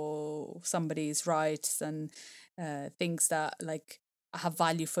for somebody's rights and things that like have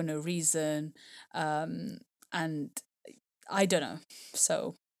value for no reason, and I don't know,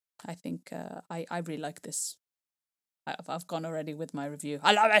 so I think I really like this. I've gone already with my review.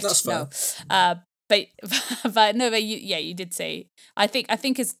 I love it. That's fine. No, but but you did say I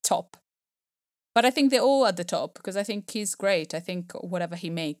think it's top. But I think they're all at the top because I think he's great. I think whatever he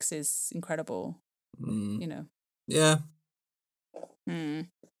makes is incredible. You know. Yeah. Mm.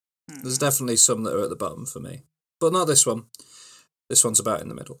 There's definitely some that are at the bottom for me. But not this one. This one's about in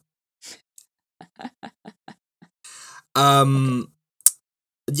the middle.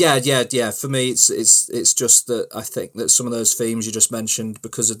 Yeah. For me, it's just that I think that some of those themes you just mentioned,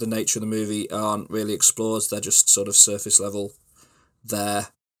 because of the nature of the movie, aren't really explored. They're just sort of surface level there,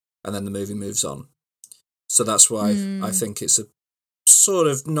 and then the movie moves on. So that's why I think it's a sort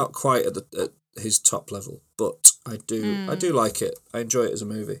of not quite at his top level, but I do like it. I enjoy it as a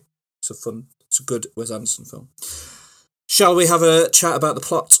movie. It's a good Wes Anderson film. Shall we have a chat about the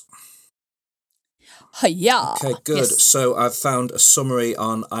plot? Yeah. Okay, good. Yes. So I've found a summary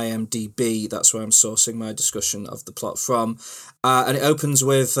on IMDb. That's where I'm sourcing my discussion of the plot from. And it opens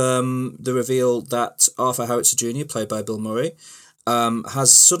with the reveal that Arthur Howitzer Jr., played by Bill Murray,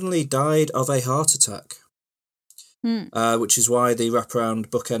 has suddenly died of a heart attack. Which is why the wraparound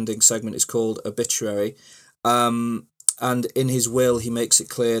bookending segment is called Obituary. And in his will, he makes it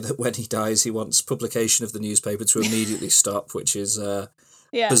clear that when he dies, he wants publication of the newspaper to immediately stop, which is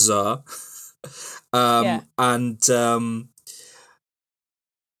bizarre. And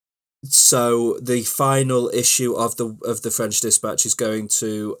so the final issue of the French Dispatch is going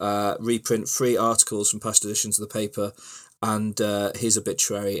to reprint 3 articles from past editions of the paper and his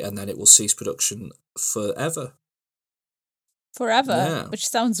obituary, and then it will cease production forever. Yeah. Which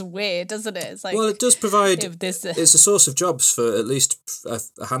sounds weird, doesn't it? It's like, well, it does provide. It's a source of jobs for at least a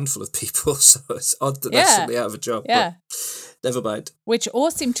handful of people, so it's odd that they're suddenly out of a job. Yeah. But never mind. Which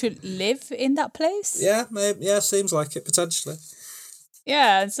all seem to live in that place. Yeah, maybe, seems like it potentially.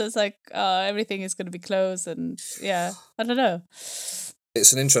 Yeah, so it's like everything is going to be closed, and I don't know.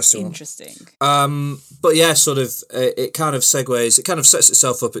 It's an interesting one. But yeah, sort of, it kind of segues, it kind of sets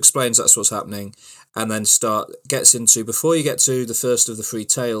itself up, explains that's what's happening, and then gets into, before you get to the first of the 3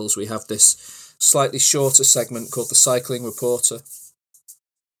 tales, we have this slightly shorter segment called The Cycling Reporter.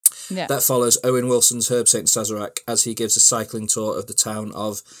 Yeah. That follows Owen Wilson's Herb St. Sazerac as he gives a cycling tour of the town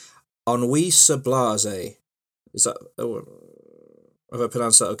of Ennui-sur-Blaze. Is that... Oh, have I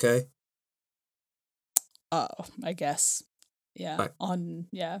pronounced that okay? Oh, I guess. Yeah.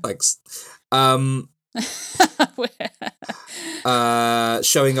 Thanks.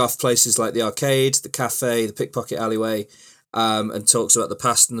 Showing off places like the arcade, the cafe, the pickpocket alleyway, and talks about the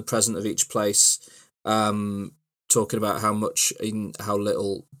past and the present of each place, talking about how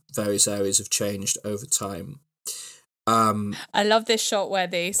little various areas have changed over time. I love this shot where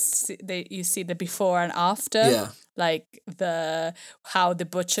you see the before and after, like how the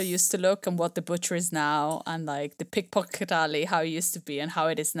butcher used to look and what the butcher is now, and like the pickpocket alley, how it used to be and how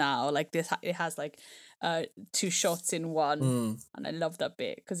it is now. Like this, it has like 2 shots in one, and I love that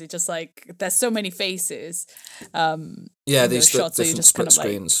bit because it's just like there's so many faces. These shots, so you just kind of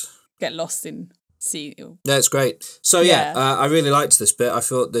screens. Like get lost in. Yeah, it's great. So I really liked this bit. I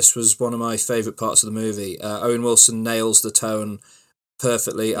thought this was one of my favourite parts of the movie. Owen Wilson nails the tone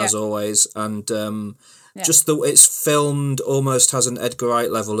perfectly as always, and just it's filmed almost has an Edgar Wright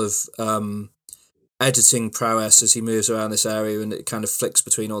level of editing prowess as he moves around this area, and it kind of flicks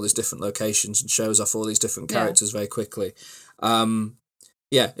between all these different locations and shows off all these different characters very quickly.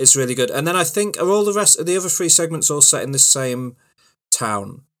 It's really good. And then I think are all the rest of the other 3 segments all set in the same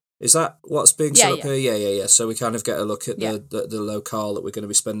town? Is that what's being set up here? Yeah. So we kind of get a look at the locale that we're going to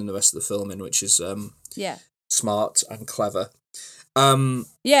be spending the rest of the film in, which is smart and clever.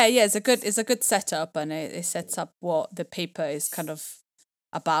 It's a good setup, and it sets up what the paper is kind of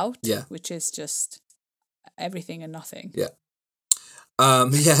about. Yeah, which is just everything and nothing. Yeah.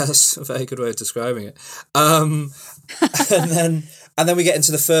 That's a very good way of describing it. And then we get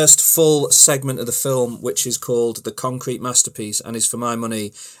into the first full segment of the film, which is called The Concrete Masterpiece, and is, for my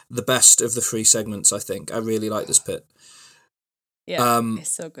money, the best of the 3 segments, I think. I really like this bit. Yeah, it's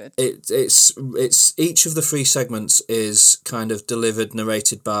so good. It's each of the 3 segments is kind of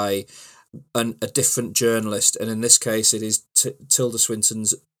narrated by a different journalist, and in this case it is Tilda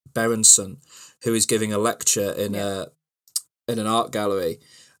Swinton's Berenson, who is giving a lecture in an art gallery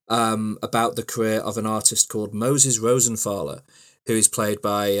about the career of an artist called Moses Rosenthaler, who is played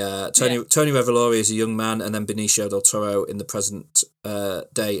by Tony Revolori as a young man, and then Benicio del Toro in the present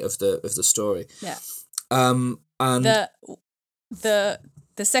day of the story. Yeah. And the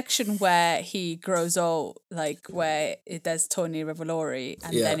section where he grows old, like where there's Tony Revolori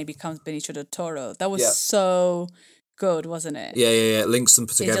and then he becomes Benicio del Toro, that was so good, wasn't it? Yeah. It links them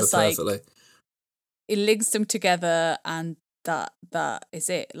together perfectly. It links them together, and that is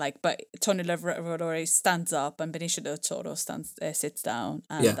it. Like, but Tony Lavorre stands up and Benicio del Toro sits down,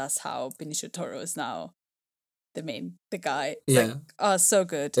 and Yeah. that's how Benicio del Toro is now the guy. Yeah. Like, oh, so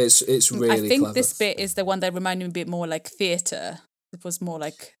good. It's really I think clever. this bit is the one that reminded me a bit more like theatre. It was more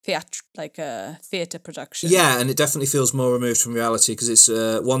like a theatre production. Yeah, and it definitely feels more removed from reality because it's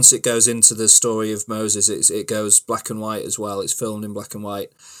once it goes into the story of Moses, it goes black and white as well. It's filmed in black and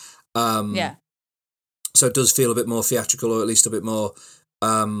white. Yeah. So it does feel a bit more theatrical, or at least a bit more,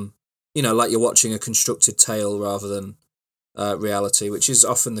 like you're watching a constructed tale rather than reality, which is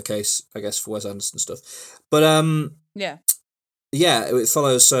often the case, I guess, for Wes Anderson stuff. But Yeah. yeah, it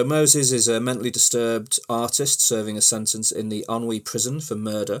follows. So Moses is a mentally disturbed artist serving a sentence in the Ennui prison for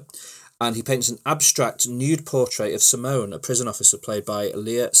murder, and he paints an abstract nude portrait of Simone, a prison officer played by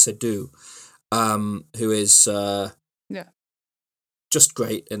Léa Seydoux, who is just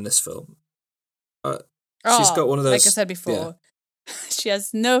great in this film. She's got one of those. Like I said before, she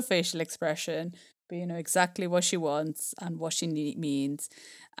has no facial expression, but you know exactly what she wants and what she means.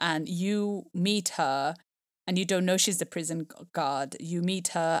 And you meet her, and you don't know she's the prison guard. You meet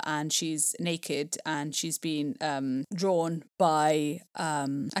her, and she's naked, and she's been drawn by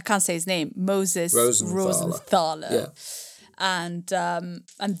I can't say his name, Moses Rosenthaler. Yeah.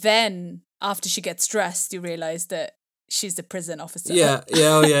 And then after she gets dressed, you realize that she's the prison officer. Yeah.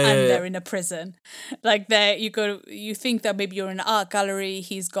 And they're in a prison. Like there, you think that maybe you're in an art gallery.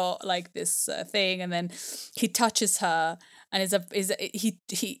 He's got like this thing, and then he touches her, and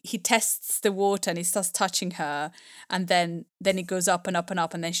he tests the water, and he starts touching her, and then it goes up and up and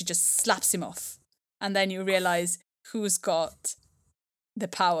up, and then she just slaps him off, and then you realize who's got the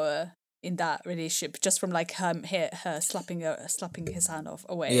power in that relationship just from like her slapping his hand off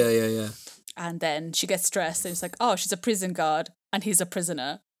away. Yeah. And then she gets stressed and it's like, oh, she's a prison guard and he's a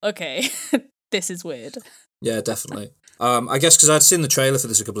prisoner. Okay, this is weird. Yeah, definitely. I guess because I'd seen the trailer for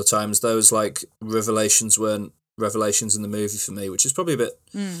this a couple of times, those like revelations weren't revelations in the movie for me, which is probably a bit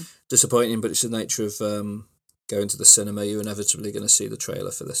disappointing, but it's the nature of going to the cinema. You're inevitably going to see the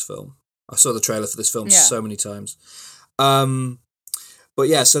trailer for this film. I saw the trailer for this film so many times. But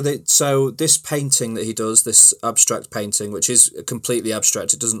yeah, so this painting that he does, this abstract painting, which is completely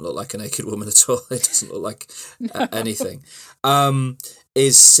abstract, it doesn't look like a naked woman at all. It doesn't look like anything.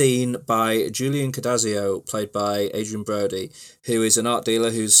 Is seen by Julian Cadazio, played by Adrian Brody, who is an art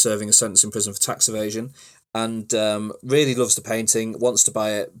dealer who's serving a sentence in prison for tax evasion, and really loves the painting, wants to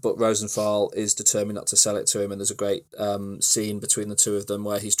buy it, but Rosenthal is determined not to sell it to him, and there's a great scene between the two of them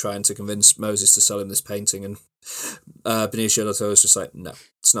where he's trying to convince Moses to sell him this painting, and Benicio del Toro is just like, no,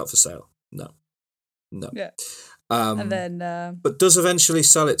 it's not for sale. No. Yeah. And then... but does eventually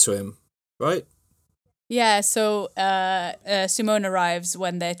sell it to him, right? Yeah, so Simone arrives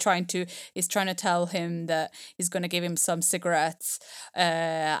when he's trying to tell him that he's going to give him some cigarettes,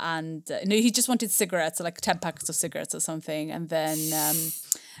 and no, he just wanted cigarettes, like 10 packets of cigarettes or something, and then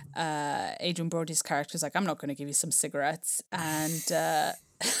Adrian Brody's character is like, I'm not going to give you some cigarettes, and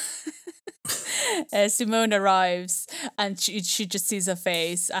Simone arrives and she just sees her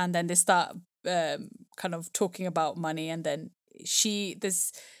face, and then they start kind of talking about money, and then he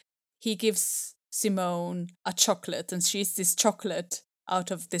gives Simone a chocolate, and she eats this chocolate out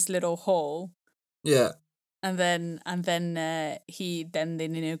of this little hole. Yeah. And then they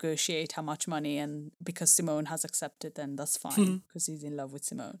negotiate how much money, and because Simone has accepted, then that's fine because he's in love with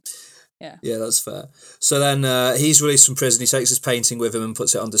Simone. Yeah. Yeah, that's fair. So then he's released from prison. He takes his painting with him and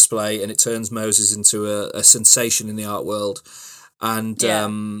puts it on display, and it turns Moses into a sensation in the art world. And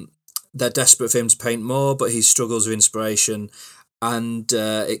they're desperate for him to paint more, but he struggles with inspiration. And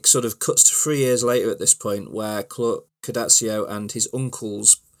it sort of cuts to 3 years later at this point, where Claude Cadazio and his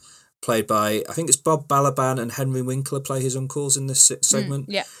uncles, played by, I think it's Bob Balaban and Henry Winkler, play his uncles in this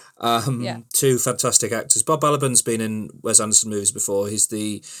segment. Two fantastic actors. Bob Balaban's been in Wes Anderson movies before. He's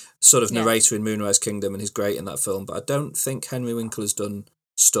the sort of narrator in Moonrise Kingdom, and he's great in that film. But I don't think Henry Winkler's done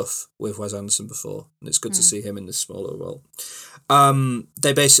stuff with Wes Anderson before, and it's good to see him in this smaller role.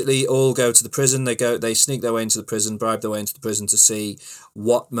 They basically all go to the prison. They sneak their way into the prison, bribe their way into the prison to see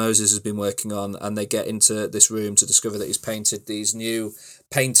what Moses has been working on, and they get into this room to discover that he's painted these new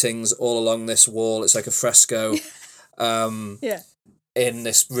paintings all along this wall. It's like a fresco. In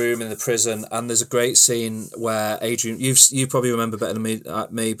this room in the prison, and there's a great scene where Adrian, you probably remember better than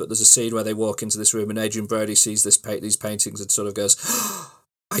me, but there's a scene where they walk into this room and Adrian Brody sees these paintings and sort of goes, oh,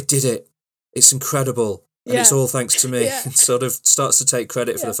 I did it, it's incredible, and it's all thanks to me, and sort of starts to take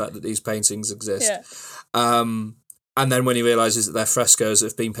credit for the fact that these paintings exist. And then when he realises that they're frescoes that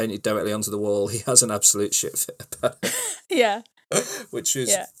have been painted directly onto the wall, he has an absolute shit fit about it. Which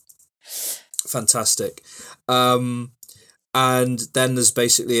is fantastic. And then there's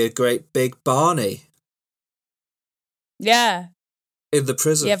basically a great big Barney Yeah. in the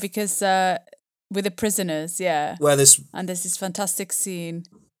prison. Yeah, because with the prisoners, yeah. Where this... And there's this fantastic scene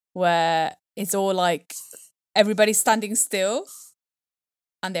where it's all like everybody's standing still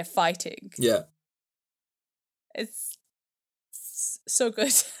and they're fighting. Yeah. It's so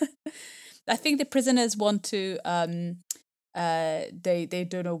good. I think the prisoners want to they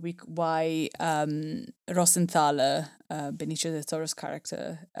don't know why Rosenthaler, Benicio del Toro's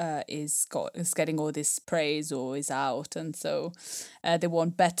character, is getting all this praise or is out, and so they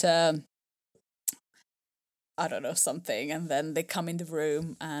want better, I don't know, something, and then they come in the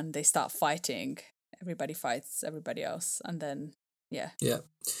room and they start fighting. Everybody fights everybody else, and then yeah.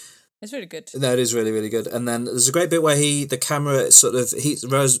 It's really good. That is really, really good. And then there's a great bit where the camera sort of,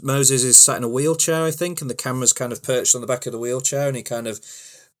 Moses is sat in a wheelchair, I think, and the camera's kind of perched on the back of the wheelchair, and he kind of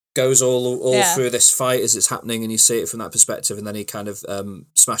goes all through this fight as it's happening, and you see it from that perspective, and then he kind of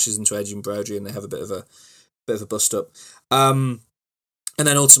smashes into Adrian Brody, and they have a bit of a bust up. And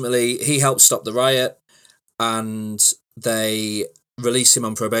then ultimately he helps stop the riot, and they release him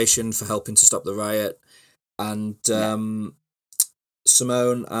on probation for helping to stop the riot, and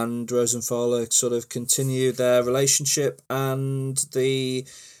Simone and Rosenthaler sort of continue their relationship, and the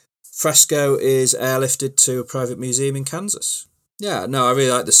fresco is airlifted to a private museum in Kansas. Yeah, no, I really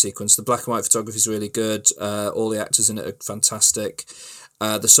like this sequence. The black and white photography is really good. All the actors in it are fantastic.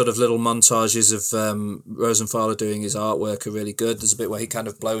 The sort of little montages of Rosenthaler doing his artwork are really good. There's a bit where he kind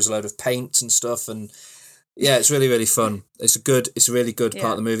of blows a load of paint and stuff, and yeah, it's really, really fun. It's a really good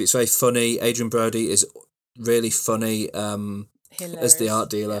part of the movie. It's very funny. Adrian Brody is really funny. As the art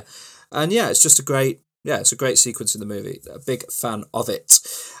dealer, and yeah, it's just a great sequence in the movie. A big fan of it.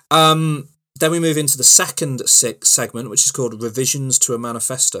 Then we move into the second segment, which is called Revisions to a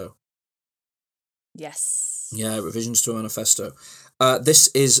Manifesto. Yes. Yeah, Revisions to a Manifesto. This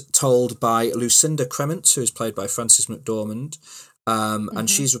is told by Lucinda Crements, who is played by Frances McDormand, and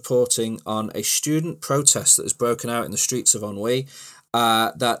she's reporting on a student protest that has broken out in the streets of Ennui,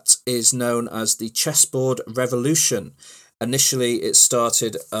 that is known as the Chessboard Revolution. Initially, it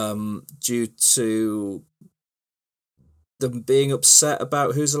started due to them being upset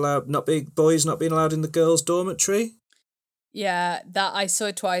about boys not being allowed in the girls' dormitory. Yeah, that I saw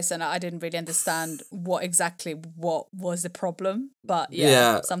it twice and I didn't really understand what was the problem. But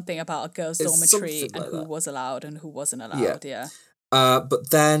yeah. Something about a girls' dormitory and who was allowed and who wasn't allowed. Yeah. But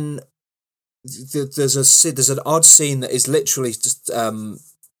then there's an odd scene that is literally just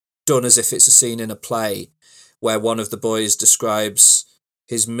done as if it's a scene in a play, where one of the boys describes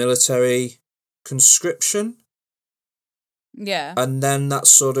his military conscription. Yeah. And then that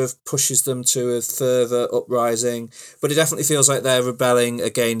sort of pushes them to a further uprising. But it definitely feels like they're rebelling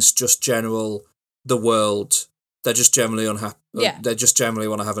against just the world. They're just generally unhappy. Yeah. They just generally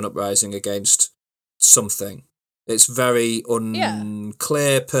want to have an uprising against something. It's very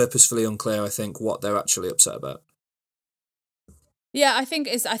unclear, purposefully unclear, I think, what they're actually upset about. Yeah, I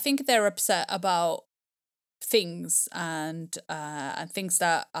think they're upset about things and things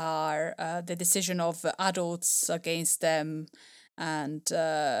that are the decision of adults against them, and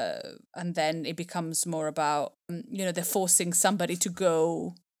then it becomes more about they're forcing somebody to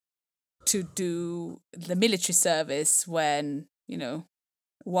go to do the military service when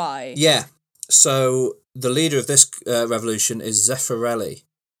why. Yeah, so the leader of this revolution is Zeffirelli,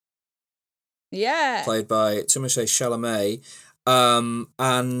 played by Timothée Chalamet.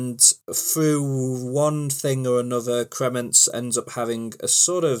 And through one thing or another, Crements ends up having a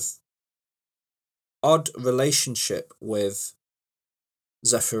sort of odd relationship with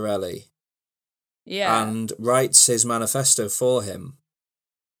Zeffirelli. Yeah. And writes his manifesto for him.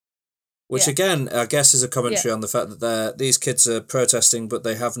 Which again, I guess, is a commentary on the fact that these kids are protesting, but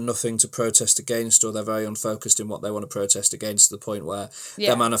they have nothing to protest against, or they're very unfocused in what they want to protest against, to the point where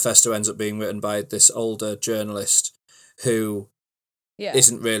their manifesto ends up being written by this older journalist who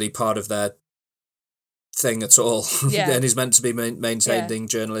isn't really part of their thing at all, and is meant to be maintaining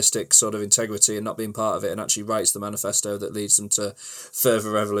journalistic sort of integrity and not being part of it, and actually writes the manifesto that leads them to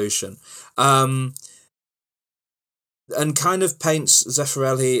further revolution. And kind of paints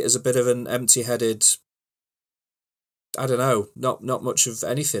Zeffirelli as a bit of an empty-headed, I don't know, not much of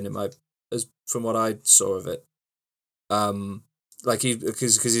anything from what I saw of it. Like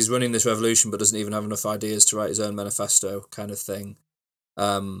because he's running this revolution but doesn't even have enough ideas to write his own manifesto, kind of thing.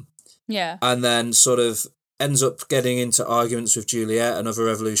 And then sort of ends up getting into arguments with Juliet, another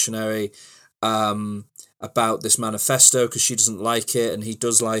revolutionary, about this manifesto because she doesn't like it and he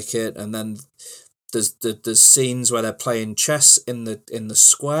does like it. And then there's scenes where they're playing chess in the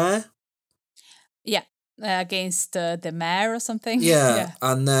square. Yeah, against the mayor or something. Yeah,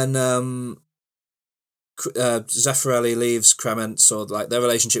 and then Zeffirelli leaves Krementz, or like their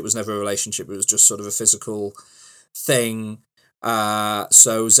relationship was never a relationship; it was just sort of a physical thing.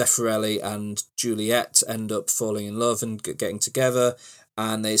 So Zeffirelli and Juliet end up falling in love and getting together,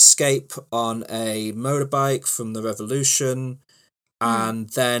 and they escape on a motorbike from the revolution. And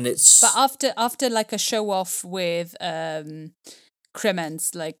then it's But after like a show off with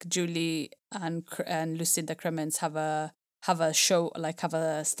Krementz, like Julie and Lucinda Krementz have a show, like have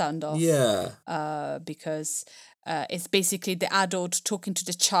a standoff. Yeah. Because it's basically the adult talking to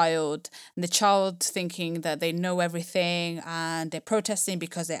the child, and the child thinking that they know everything, and they're protesting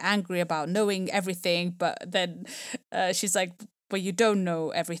because they're angry about knowing everything. But then she's like, "But you don't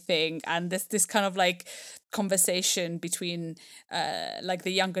know everything," and there's this kind of like conversation between like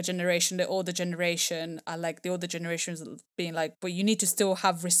the younger generation, the older generation, and like the older generations being like, "But you need to still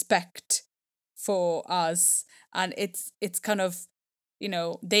have respect for us," and it's kind of, you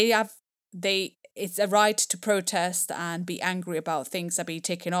know, it's a right to protest and be angry about things that be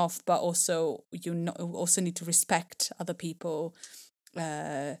taken off, but also also need to respect other people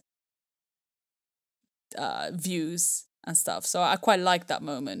views and stuff. So I quite like that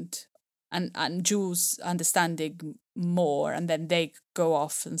moment, and Jules understanding more, and then they go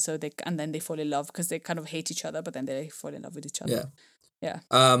off, and then they fall in love because they kind of hate each other, but then they fall in love with each other. Yeah.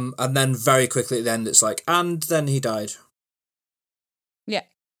 And then very quickly at the end, it's like, and then he died. Yeah.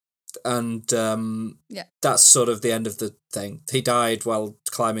 And that's sort of the end of the thing. He died while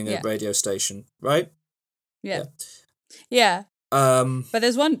climbing a radio station, right? Yeah. But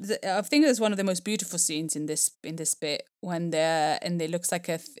there's one. I think there's one of the most beautiful scenes in this bit when it looks like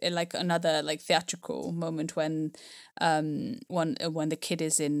another like theatrical moment when when the kid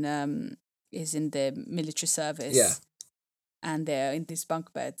is in the military service. Yeah. And they're in these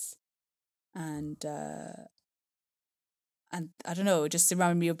bunk beds, and I don't know, it just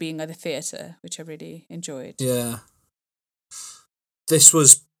reminded me of being at the theatre, which I really enjoyed. Yeah. This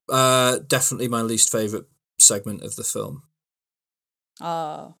was definitely my least favourite segment of the film.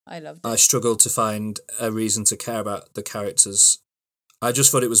 Oh, I loved it. I struggled to find a reason to care about the characters. I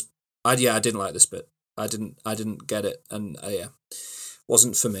just thought it was... I didn't like this bit. I didn't get it, and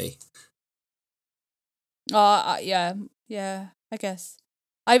wasn't for me. Oh, yeah, I guess.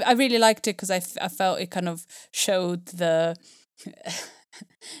 I really liked it because I felt it kind of showed the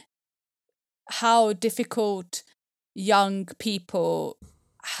how difficult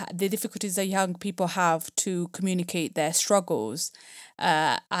the difficulties that young people have to communicate their struggles,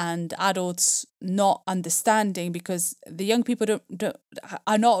 and adults not understanding, because the young people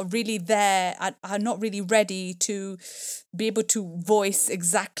are not really there, are not really ready to be able to voice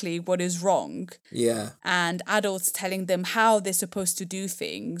exactly what is wrong. Yeah. And adults telling them how they're supposed to do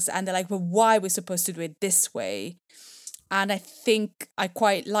things, and they're like, well, why we're supposed to do it this way? And I think I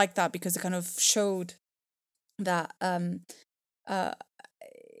quite like that because it kind of showed that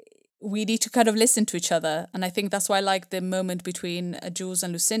we need to kind of listen to each other. And I think that's why I like the moment between Jules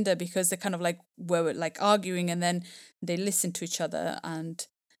and Lucinda, because they kind of like were like arguing, and then they listen to each other. And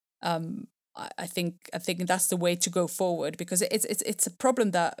I think that's the way to go forward, because it's a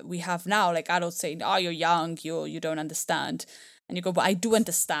problem that we have now, like adults saying, "Oh, you're young, you don't understand," and you go, "But I do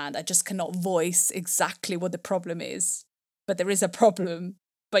understand. I just cannot voice exactly what the problem is. But there is a problem.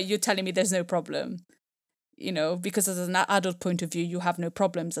 But you're telling me there's no problem." You know, because as an adult point of view, you have no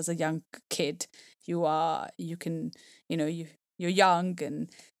problems. As a young kid, you're young,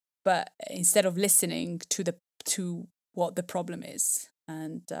 but instead of listening to what the problem is,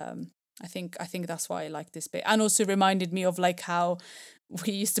 and I think that's why I like this bit, and also reminded me of like how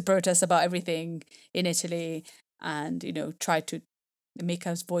we used to protest about everything in Italy, and try to make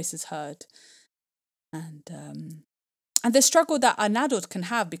our voices heard, and the struggle that an adult can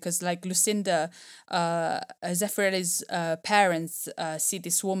have, because like Lucinda, Zeffirelli's parents see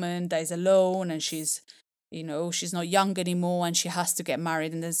this woman that is alone, and she's not young anymore, and she has to get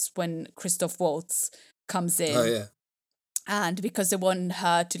married, and that's when Christoph Waltz comes in. Oh yeah. And because they want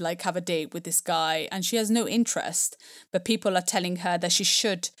her to like have a date with this guy, and she has no interest, but people are telling her that she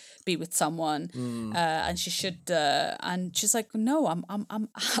should be with someone, and she should, and she's like, no, I'm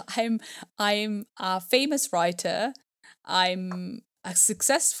a famous writer. I'm a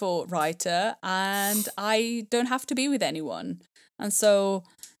successful writer, and I don't have to be with anyone. And so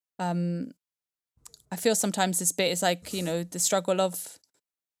I feel sometimes this bit is like, the struggle of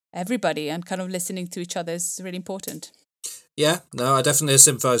everybody, and kind of listening to each other is really important. Yeah, no, I definitely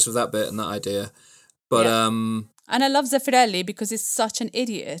sympathise with that bit and that idea. But yeah. And I love Zeffirelli because he's such an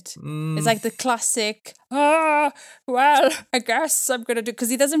idiot. It's like the classic, well, I guess I'm going to do... Because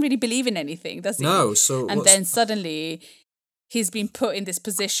he doesn't really believe in anything, does he? No, so And then suddenly he's been put in this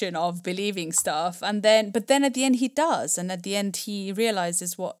position of believing stuff. But then at the end he does. And at the end he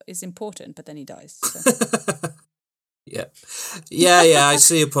realizes what is important, but then he dies. So. Yeah, I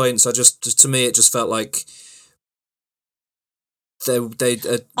see your points. To me, it just felt like they was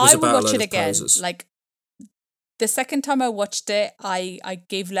I about would a watch load it of again. poses. Like, the second time I watched it, I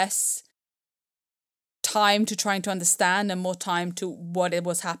gave less time to trying to understand and more time to what it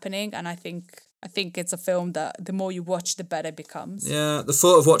was happening. And I think it's a film that the more you watch, the better it becomes. Yeah, the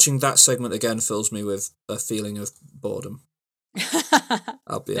thought of watching that segment again fills me with a feeling of boredom.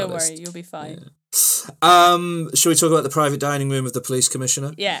 I'll be honest. Don't worry, you'll be fine. Yeah. Shall we talk about the private dining room of the police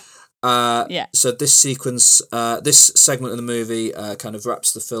commissioner? Yeah. So this sequence, this segment of the movie kind of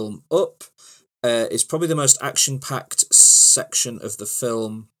wraps the film up. It's probably the most action-packed section of the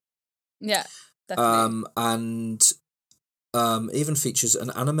film. Yeah, definitely. And even features an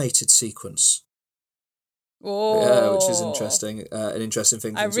animated sequence. Oh, Yeah, which is interesting. An interesting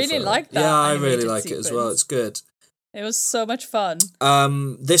thing. I really like that. Yeah, I really animated like it as well. sequence. It's good. It was so much fun.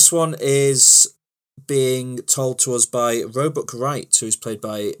 This one is being told to us by Roebuck Wright, who's played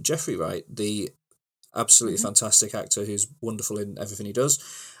by Jeffrey Wright, the absolutely fantastic actor who's wonderful in everything he does.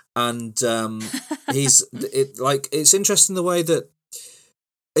 And it's interesting the way that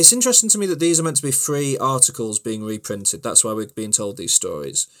it's interesting to me that these are meant to be free articles being reprinted. That's why we're being told these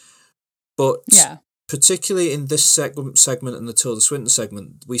stories. But particularly in this segment and the Tilda Swinton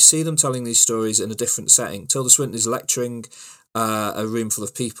segment, we see them telling these stories in a different setting. Tilda Swinton is lecturing a room full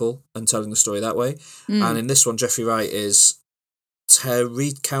of people and telling the story that way. And in this one, Jeffrey Wright is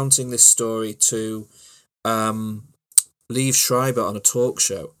recounting this story to Liev Schreiber on a talk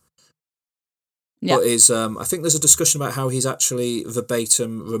show. Yeah. But I think there's a discussion about how he's actually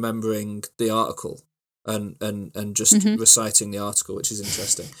verbatim remembering the article and just reciting the article, which is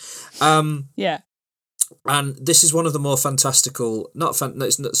interesting. Yeah. And this is one of the more fantastical,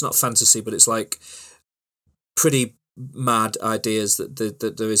 it's not fantasy, but it's like pretty mad ideas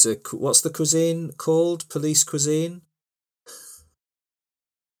that there is what's the cuisine called? Police cuisine?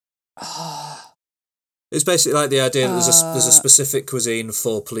 It's basically like the idea that there's a specific cuisine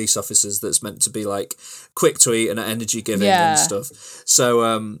for police officers that's meant to be like quick to eat and energy giving and stuff. So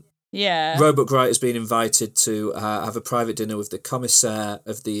Roebuck Wright has been invited to have a private dinner with the commissaire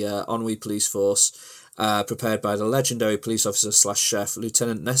of the Ennui police force, prepared by the legendary police officer / chef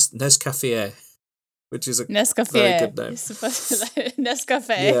Lieutenant Nescaffier, which is a very good name.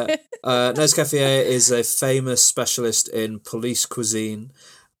 Nescafé. Yeah, Nescaffier is a famous specialist in police cuisine.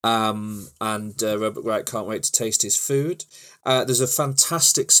 And Roebuck Wright can't wait to taste his food. There's a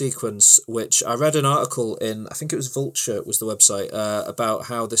fantastic sequence which I read an article in, I think it was Vulture was the website, about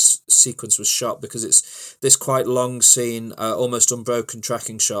how this sequence was shot, because it's this quite long scene, almost unbroken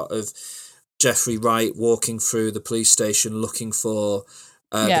tracking shot of Jeffrey Wright walking through the police station looking for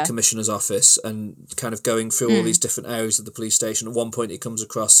the commissioner's office and kind of going through all these different areas of the police station. At one point he comes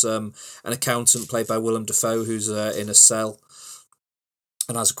across an accountant played by Willem Dafoe who's in a cell,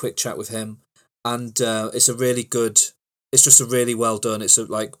 and has a quick chat with him, and it's just a really well done. It's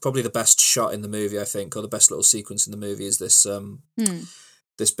like probably the best shot in the movie, I think, or the best little sequence in the movie is this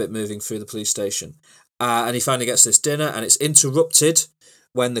this bit moving through the police station, and he finally gets this dinner, and it's interrupted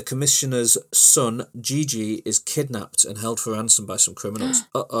when the commissioner's son Gigi is kidnapped and held for ransom by some criminals.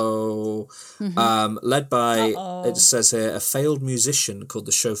 Led by it says here a failed musician called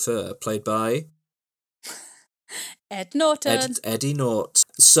the chauffeur, played by Ed Norton. Eddie Norton.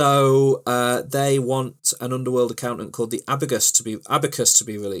 So they want an underworld accountant called the Abacus to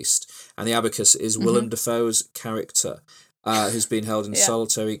be released, and the Abacus is Willem Dafoe's character, who's been held in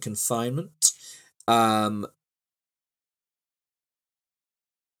solitary confinement.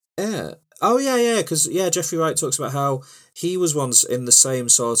 Because Jeffrey Wright talks about how he was once in the same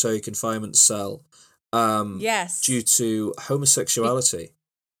solitary confinement cell. Due to homosexuality.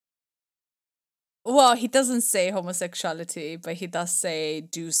 Well, he doesn't say homosexuality, but he does say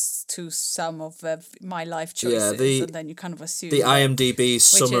due to some of my life choices, and then you kind of assume. The IMDb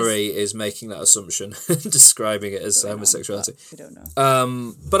summary is making that assumption, describing it as homosexuality. We don't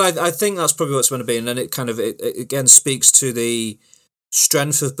know. But I think that's probably what it's meant to be, and then it kind of it again speaks to the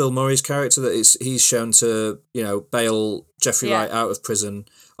strength of Bill Murray's character, that he's shown to bail Jeffrey Wright out of prison.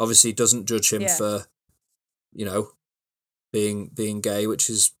 Obviously, doesn't judge him for being gay,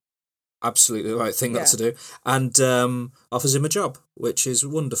 which is absolutely the right thing not to do, and offers him a job, which is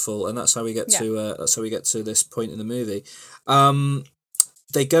wonderful, and that's how we get to this point in the movie.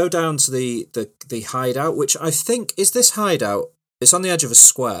 they go down to the hideout, which I think is this hideout. It's on the edge of a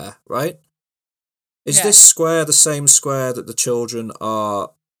square, right? Is this square the same square that the children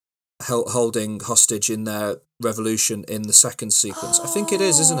are holding hostage in their revolution in the second sequence? I think it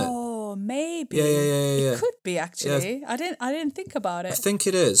is, isn't it? Oh, maybe. Yeah. It could be actually. I didn't think about it. I think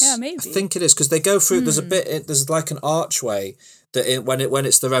it is. Yeah, maybe. I think it is because they go through. There's a bit. There's like an archway that when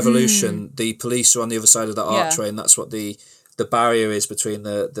it's the revolution, the police are on the other side of the archway, and that's what the barrier is between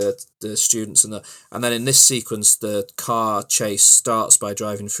the students and then in this sequence the car chase starts by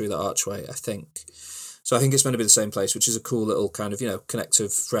driving through the archway, I think. So I think it's meant to be the same place, which is a cool little kind of,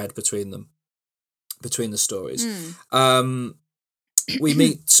 connective thread between the stories. We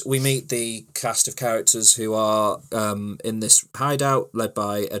meet the cast of characters who are in this hideout led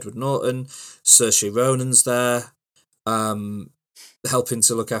by Edward Norton. Saoirse Ronan's there, helping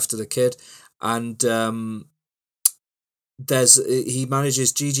to look after the kid, and Gigi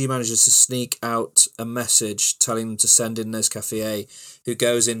manages to sneak out a message telling them to send in Nescaffier, who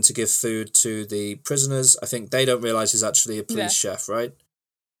goes in to give food to the prisoners. I think they don't realise he's actually a police chef, right?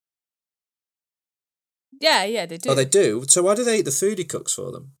 Yeah, they do. Oh, they do? So why do they eat the food he cooks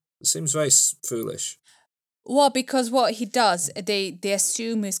for them? It seems very foolish. Well, because what he does, they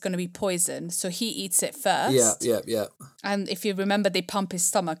assume it's going to be poison, so he eats it first. Yeah. And if you remember, they pump his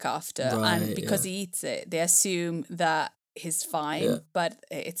stomach after, Right, and because he eats it, they assume that he's fine, Yeah. but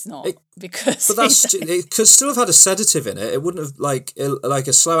it's not because. But it could still have had a sedative in it. It wouldn't have like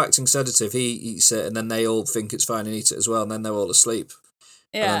a slow acting sedative. He eats it, and then they all think it's fine and eat it as well, and then they're all asleep.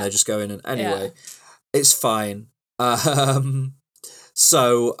 And then they just go in and anyway, it's fine.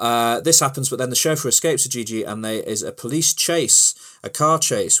 So this happens, but then the chauffeur escapes to Gigi, and there is a police chase, a car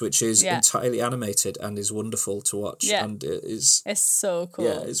chase, which is entirely animated and is wonderful to watch. Yeah. And it's so cool.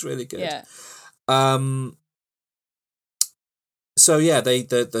 Yeah, it's really good. Yeah. So yeah,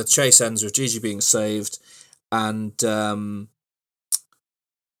 the chase ends with Gigi being saved, and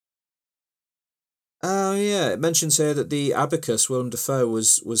it mentions here that the abacus, Willem Dafoe,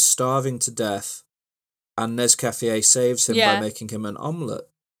 was starving to death, and Nescaffier saves him by making him an omelette.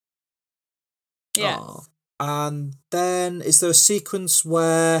 Yeah. Aww. And then is there a sequence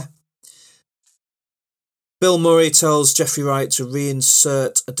where Bill Murray tells Jeffrey Wright to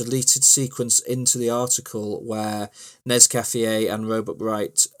reinsert a deleted sequence into the article where Nescaffier and Robert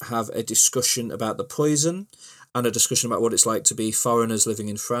Wright have a discussion about the poison and a discussion about what it's like to be foreigners living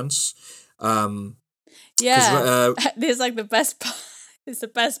in France. There's like the best part. It's the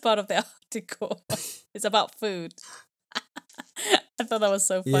best part of the article. It's about food. I thought that was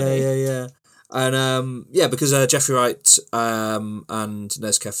so funny. Yeah. And because Jeffrey Wright and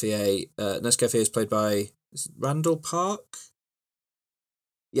Nescaffier is played by Randall Park.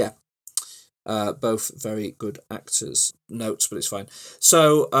 Yeah. Both very good actors. Notes, but it's fine.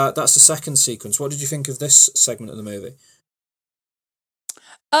 So that's the second sequence. What did you think of this segment of the movie?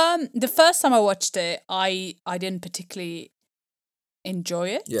 The first time I watched it, I didn't particularly enjoy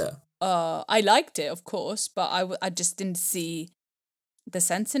it. Yeah. I liked it, of course, but I just didn't see the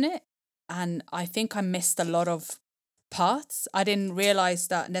sense in it. And I think I missed a lot of parts. I didn't realize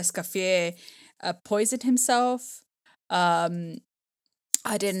that Nescaffier poisoned himself. I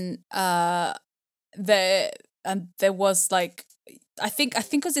didn't. There was like, I think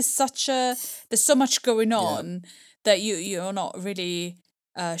because there's so much going on that you're not really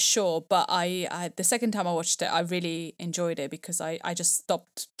sure. But I the second time I watched it, I really enjoyed it because I just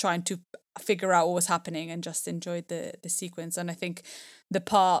stopped trying to figure out what was happening and just enjoyed the sequence. And I think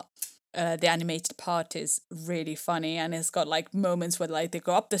the animated part is really funny, and it's got like moments where like they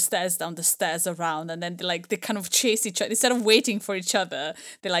go up the stairs, down the stairs, around, and then they kind of chase each other instead of waiting for each other.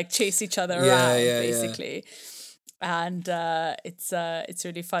 They like chase each other around basically, and it's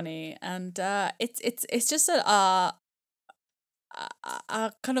really funny, and it's just a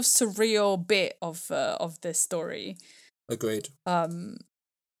kind of surreal bit of this story. Agreed.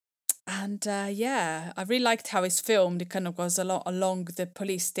 And I really liked how it's filmed. It kind of goes along the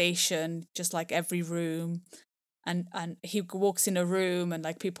police station, just like every room, and he walks in a room and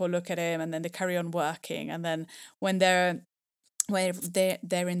like people look at him and then they carry on working, and then when they're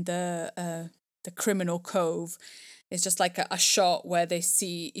in the criminal cove, it's just like a shot where they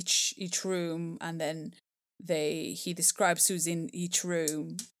see each room, and then he describes who's in each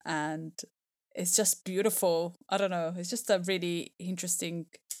room, and it's just beautiful. I don't know, it's just a really interesting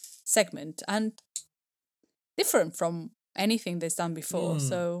segment and different from anything they've done before.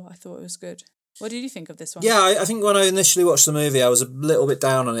 So I thought it was good. What did you think of this one? Yeah, I think when I initially watched the movie, I was a little bit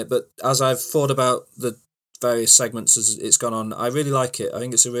down on it, but as I've thought about the various segments as it's gone on, I really like it. I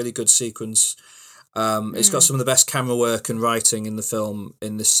think it's a really good sequence. It's got some of the best camera work and writing in the film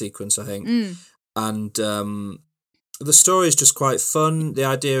in this sequence, I think. And the story is just quite fun. The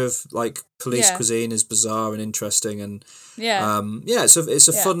idea of like police Yeah. cuisine is bizarre and interesting, and Yeah. it's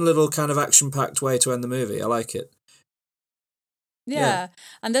a Yeah. fun little kind of action packed way to end the movie. I like it. Yeah,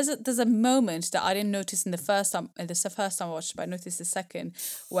 and there's a moment that I didn't notice in the first time. This is the first time I watched it, but I noticed the second,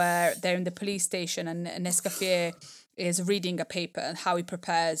 where they're in the police station and Nescaffier is reading a paper and how he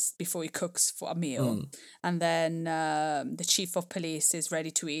prepares before he cooks for a meal, and then the chief of police is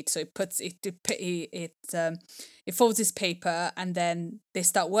ready to eat, so he puts he folds his paper, and then they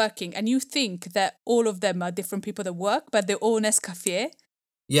start working, and you think that all of them are different people that work, but they're all Nescaffier.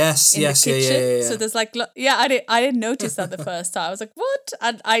 Yes, In yes, the yeah, kitchen. yeah, yeah. So there's like, I didn't notice that the first time. I was like, what?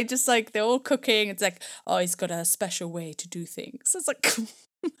 And I just like, they're all cooking. It's like, oh, he's got a special way to do things. It's like,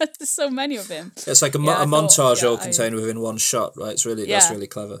 there's so many of him. It's like a Yeah, I thought- montage yeah, all I- contained within one shot, right? It's really Yeah. that's really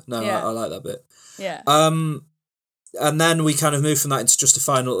clever. No, Yeah. I like that bit. Yeah. And then we kind of move from that into just a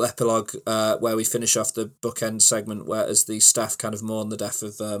final epilogue, where we finish off the bookend segment, where as the staff kind of mourn the death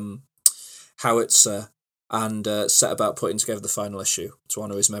of Howitzer, and set about putting together the final issue to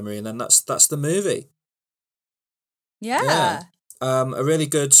honour his memory, and then that's the movie. Yeah. A really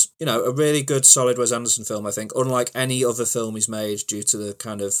good, solid Wes Anderson film, I think, unlike any other film he's made due to the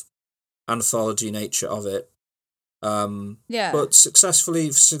kind of anthology nature of it. Yeah. But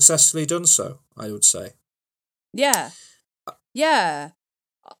successfully done so, I would say. Yeah. Yeah.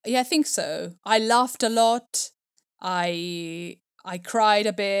 Yeah, I think so. I laughed a lot. I cried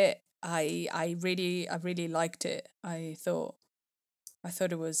a bit. I really liked it. I thought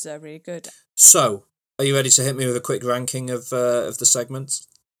it was really good. So, are you ready to hit me with a quick ranking of the segments?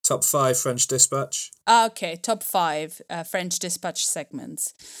 Top 5 French Dispatch. Okay, top 5 French Dispatch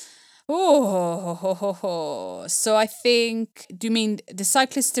segments. Oh, so I think. Do you mean the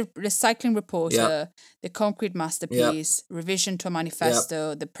recycling reporter, the concrete masterpiece, revision to a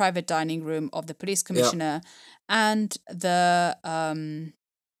manifesto, the private dining room of the police commissioner, and the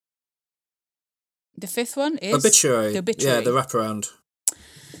fifth one is Obituary. The obituary. Yeah, the wraparound.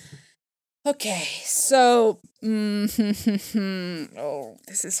 Okay, so oh,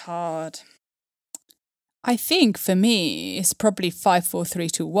 this is hard. I think for me it's probably 5, 4, 3,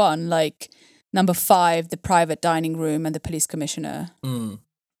 2, 1. Like number 5, the private dining room and the police commissioner.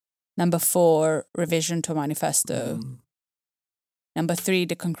 Number 4, revision to a manifesto. Number 3,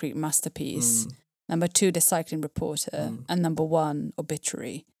 the concrete masterpiece. Number 2, the cycling reporter, and number 1,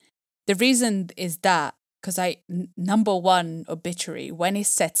 obituary. The reason is that because number 1, obituary, when he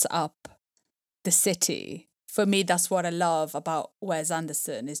sets up the city, for me, that's what I love about Wes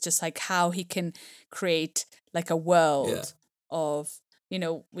Anderson. It's just like how he can create like a world of,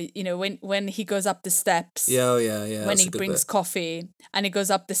 when he goes up the steps. Yeah. When he brings coffee and he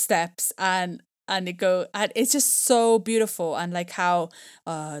goes up the steps and it's just so beautiful, and like how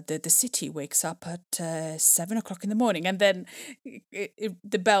the city wakes up at 7 o'clock in the morning, and then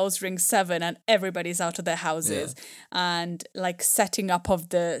the bells ring 7 and everybody's out of their houses, and like setting up of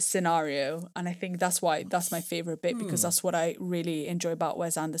the scenario. And I think that's my favorite bit, because that's what I really enjoy about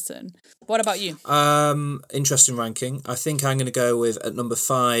Wes Anderson. What about you? Interesting ranking. I think I'm going to go with, at number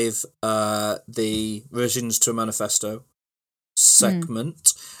 5, the revisions to a manifesto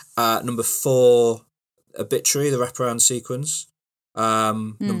segment. Number 4, obituary, the wraparound sequence.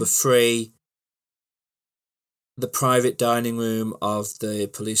 Number 3, the private dining room of the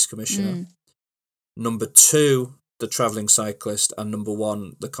police commissioner. Number 2, the travelling cyclist, and number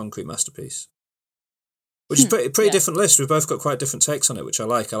 1, the concrete masterpiece. Which is pretty different list. We've both got quite different takes on it, which I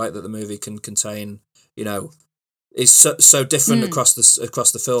like. I like that the movie can contain, is so different across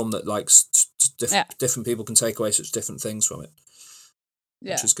the film that like different people can take away such different things from it.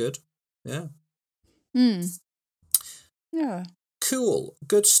 Which is good. Yeah. Yeah. Cool.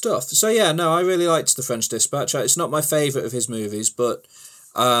 Good stuff. So yeah, no, I really liked The French Dispatch. It's not my favourite of his movies, but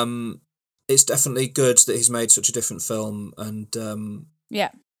it's definitely good that he's made such a different film, and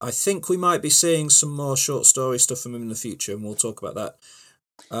I think we might be seeing some more short story stuff from him in the future, and we'll talk about that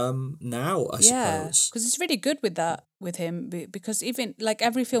now, I suppose. Because it's really good with him, because even like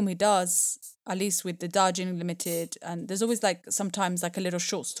every film he does, at least with the Darjeeling Limited, and there's always like sometimes like a little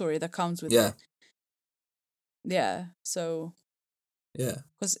short story that comes with it. Yeah. So. Yeah.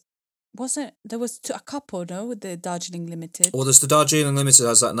 Because there was a couple, no, with the Darjeeling Limited. Well, there's the Darjeeling Limited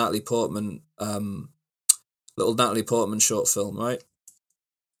has that Natalie Portman, little Natalie Portman short film, right?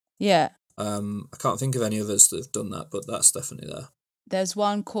 Yeah. I can't think of any others that have done that, but that's definitely there. There's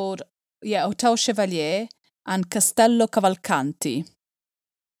one called Hotel Chevalier and Castello Cavalcanti,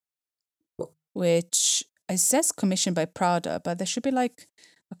 which it says commissioned by Prada, but there should be like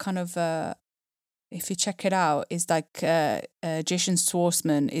a kind of if you check it out, is like Jason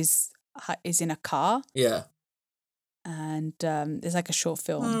Schwartzman is in a car, Yeah. and it's like a short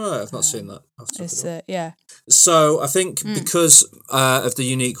film. All right, I've not seen that. I'll have to look It's it up. yeah. So I think because of the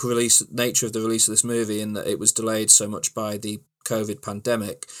unique nature of the release of this movie, in that it was delayed so much by the COVID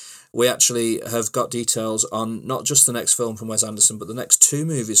pandemic, we actually have got details on not just the next film from Wes Anderson, but the next 2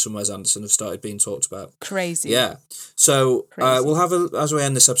 movies from Wes Anderson have started being talked about. Crazy. Yeah. So Crazy. we'll have as we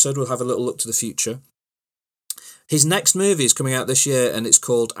end this episode, we'll have a little look to the future. His next movie is coming out this year, and it's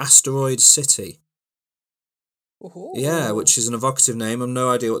called Asteroid City. Ooh. Yeah, which is an evocative name. I've no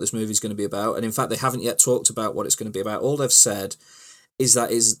idea what this movie is going to be about. And in fact, they haven't yet talked about what it's going to be about. All they've said is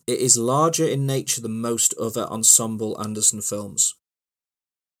that it is larger in nature than most other ensemble Anderson films.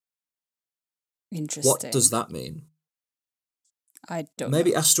 Interesting. What does that mean? I don't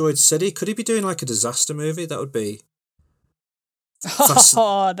Maybe know. Asteroid City? Could he be doing like a disaster movie? That would be...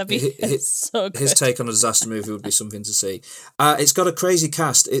 Oh, that'd be so good. His take on a disaster movie would be something to see. It's got a crazy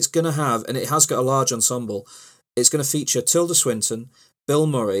cast. It's going to have, and it has got a large ensemble, it's going to feature Tilda Swinton, Bill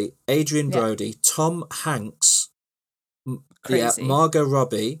Murray, Adrian Brody, Tom Hanks, Crazy. Margot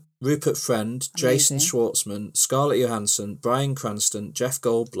Robbie, Rupert Friend, Jason Amazing. Schwartzman, Scarlett Johansson, Bryan Cranston, Jeff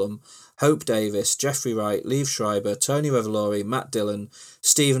Goldblum, Hope Davis, Jeffrey Wright, Liev Schreiber, Tony Revolori, Matt Dillon,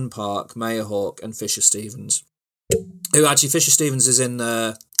 Stephen Park, Maya Hawke, and Fisher Stevens. Who actually, Fisher Stevens is in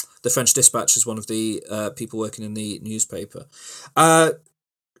the French Dispatch as one of the people working in the newspaper.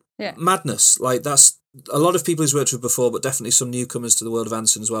 Yeah. Madness. Like, that's a lot of people he's worked with before, but definitely some newcomers to the world of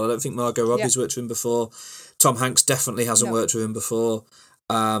Anderson as well. I don't think Margot Robbie's worked with him before. Tom Hanks definitely hasn't worked with him before.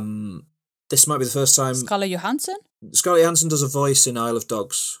 This might be the first time. Scarlett Johansson? Scarlett Johansson does a voice in Isle of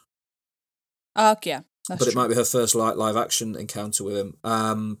Dogs. Okay, yeah. That's But it true. might be her first live action encounter with him.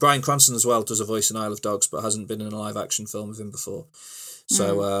 Bryan Cranston as well does a voice in Isle of Dogs, but hasn't been in a live action film with him before.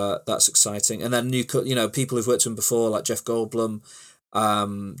 So that's exciting. And then people who've worked with him before, like Jeff Goldblum,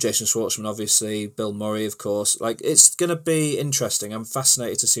 Jason Schwartzman, obviously, Bill Murray, of course. Like, it's going to be interesting. I'm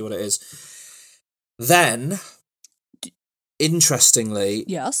fascinated to see what it is. Then, interestingly,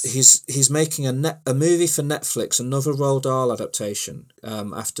 Yes. he's making a movie for Netflix, another Roald Dahl adaptation.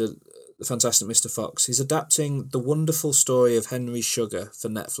 After The Fantastic Mr. Fox, he's adapting The Wonderful Story of Henry Sugar for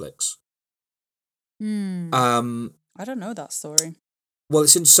Netflix. I don't know that story. Well,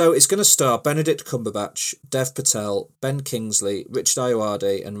 it's going to star Benedict Cumberbatch, Dev Patel, Ben Kingsley, Richard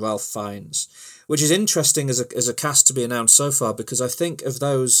Ayoade, and Ralph Fiennes, which is interesting as a cast to be announced so far, because I think of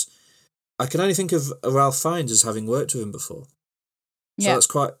those, I can only think of Ralph Fiennes as having worked with him before. So that's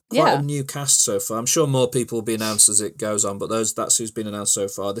quite a new cast so far. I'm sure more people will be announced as it goes on, but that's who's been announced so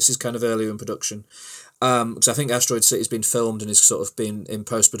far. This is kind of earlier in production, because I think Asteroid City has been filmed and is sort of been in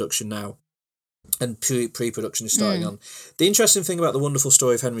post-production now. And pre-production is starting on. The interesting thing about The Wonderful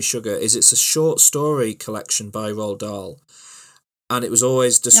Story of Henry Sugar is it's a short story collection by Roald Dahl. And it was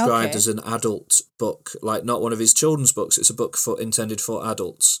always described as an adult book, like not one of his children's books. It's a book intended for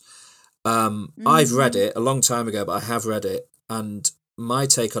adults. I've read it a long time ago, but I have read it. And my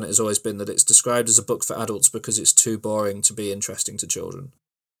take on it has always been that it's described as a book for adults because it's too boring to be interesting to children,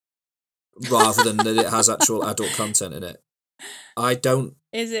 rather than that it has actual adult content in it. I don't...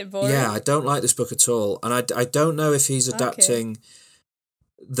 Is it boring? Yeah, I don't like this book at all. And I don't know if he's adapting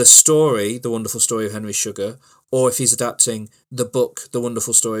the story, The Wonderful Story of Henry Sugar, or if he's adapting the book, The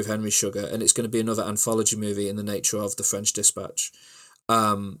Wonderful Story of Henry Sugar, and it's going to be another anthology movie in the nature of The French Dispatch.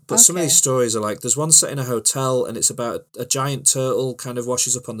 But some of these stories are like, there's one set in a hotel, and it's about a giant turtle kind of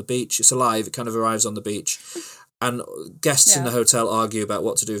washes up on the beach. It's alive, it kind of arrives on the beach. And guests in the hotel argue about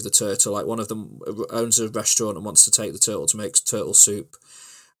what to do with the turtle. Like, one of them owns a restaurant and wants to take the turtle to make turtle soup.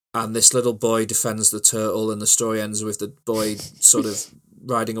 And this little boy defends the turtle, and the story ends with the boy sort of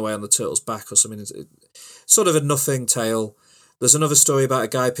riding away on the turtle's back or something. It's sort of a nothing tale. There's another story about a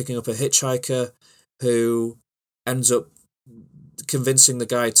guy picking up a hitchhiker who ends up convincing the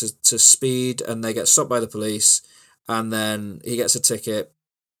guy to speed, and they get stopped by the police, and then he gets a ticket.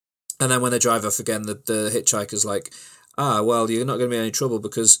 And then when they drive off again, the hitchhiker's like, well, you're not going to be in any trouble,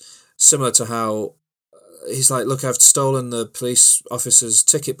 because similar to how he's like, look, I've stolen the police officer's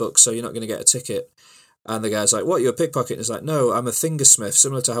ticket book, so you're not going to get a ticket. And the guy's like, what, you're a pickpocket? And he's like, no, I'm a fingersmith.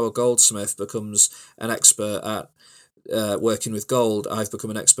 Similar to how a goldsmith becomes an expert at working with gold, I've become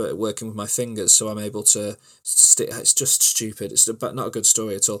an expert at working with my fingers, so I'm able to stick. It's just stupid. It's not a good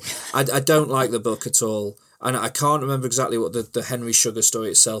story at all. I don't like the book at all. And I can't remember exactly what the Henry Sugar story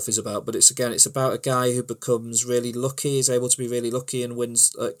itself is about, but it's about a guy who becomes really lucky, is able to be really lucky and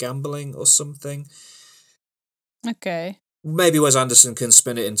wins at gambling or something. Okay. Maybe Wes Anderson can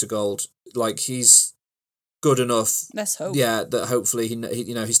spin it into gold. Like, he's good enough. Let's hope. Yeah, that hopefully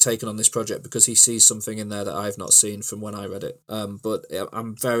he's taken on this project because he sees something in there that I've not seen from when I read it. But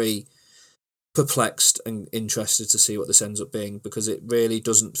I'm very perplexed and interested to see what this ends up being, because it really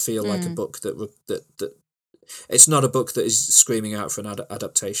doesn't feel like a book that it's not a book that is screaming out for an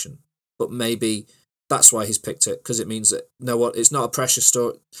adaptation. But maybe that's why he's picked it, because it means that it's not a precious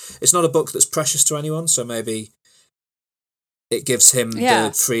story. It's not a book that's precious to anyone. So maybe it gives him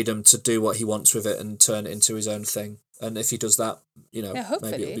the freedom to do what he wants with it and turn it into his own thing. And if he does that,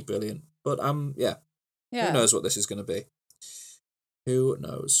 maybe it'll be brilliant. But who knows what this is going to be? Who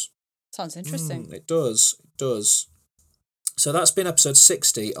knows? Sounds interesting. It does. So that's been episode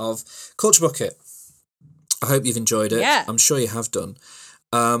 60 of Culture Bucket. I hope you've enjoyed it. Yeah. I'm sure you have done.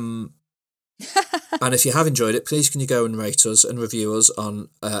 And if you have enjoyed it, please can you go and rate us and review us on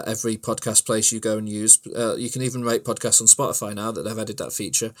every podcast place you go and use. You can even rate podcasts on Spotify now that they've added that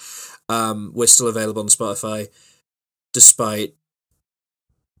feature. We're still available on Spotify, despite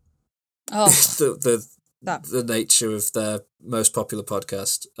the nature of their most popular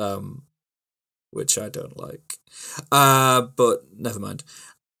podcast, which I don't like. But never mind.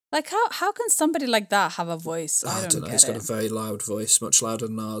 Like, how can somebody like that have a voice? I don't know. He's got a very loud voice, much louder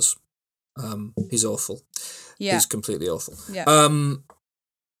than ours. He's awful. Yeah. He's completely awful. Yeah.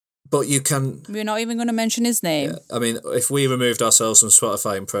 But you can... We're not even going to mention his name. Yeah, I mean, if we removed ourselves from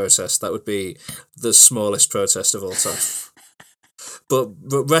Spotify in protest, that would be the smallest protest of all time. But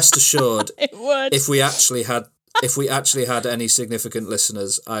rest assured, It would. if we actually had any significant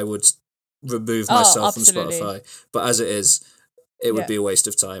listeners, I would remove myself from absolutely. Spotify. But as it is, it would be a waste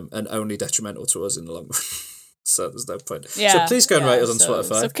of time and only detrimental to us in the long run. So there's no point. Yeah, so please go and rate us on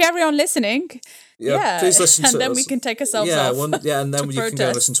Spotify. So carry on listening. Yeah, please listen to us. And then we can take ourselves off. And then you can go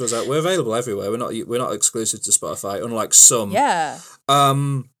and listen to us out. We're available everywhere. We're not exclusive to Spotify, unlike some. Yeah.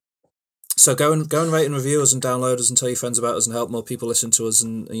 So go and rate and review us and download us and tell your friends about us and help more people listen to us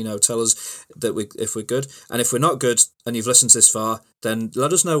and tell us that if we're good, and if we're not good and you've listened this far, then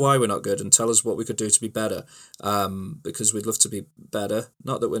let us know why we're not good and tell us what we could do to be better. Because we'd love to be better.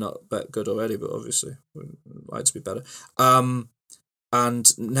 Not that we're not good already, but obviously we'd like to be better.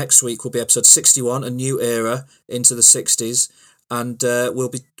 And next week will be episode 61, a new era into the 60s. And we'll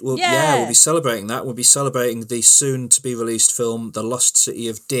be celebrating that. We'll be celebrating the soon to be released film The Lost City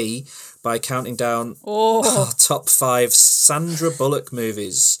of D by counting down our top 5 Sandra Bullock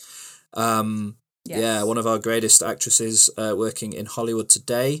movies. Yeah, one of our greatest actresses working in Hollywood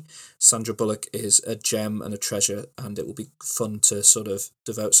today. Sandra Bullock is a gem and a treasure, and it will be fun to sort of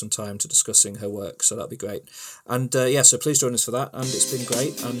devote some time to discussing her work, so that'll be great. And so please join us for that, and it's been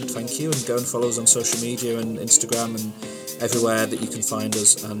great, and thank you, and go and follow us on social media and Instagram and everywhere that you can find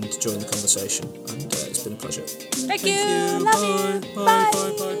us and join the conversation, and it's been a pleasure. Thank you. Love you.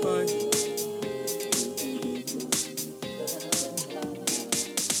 Bye.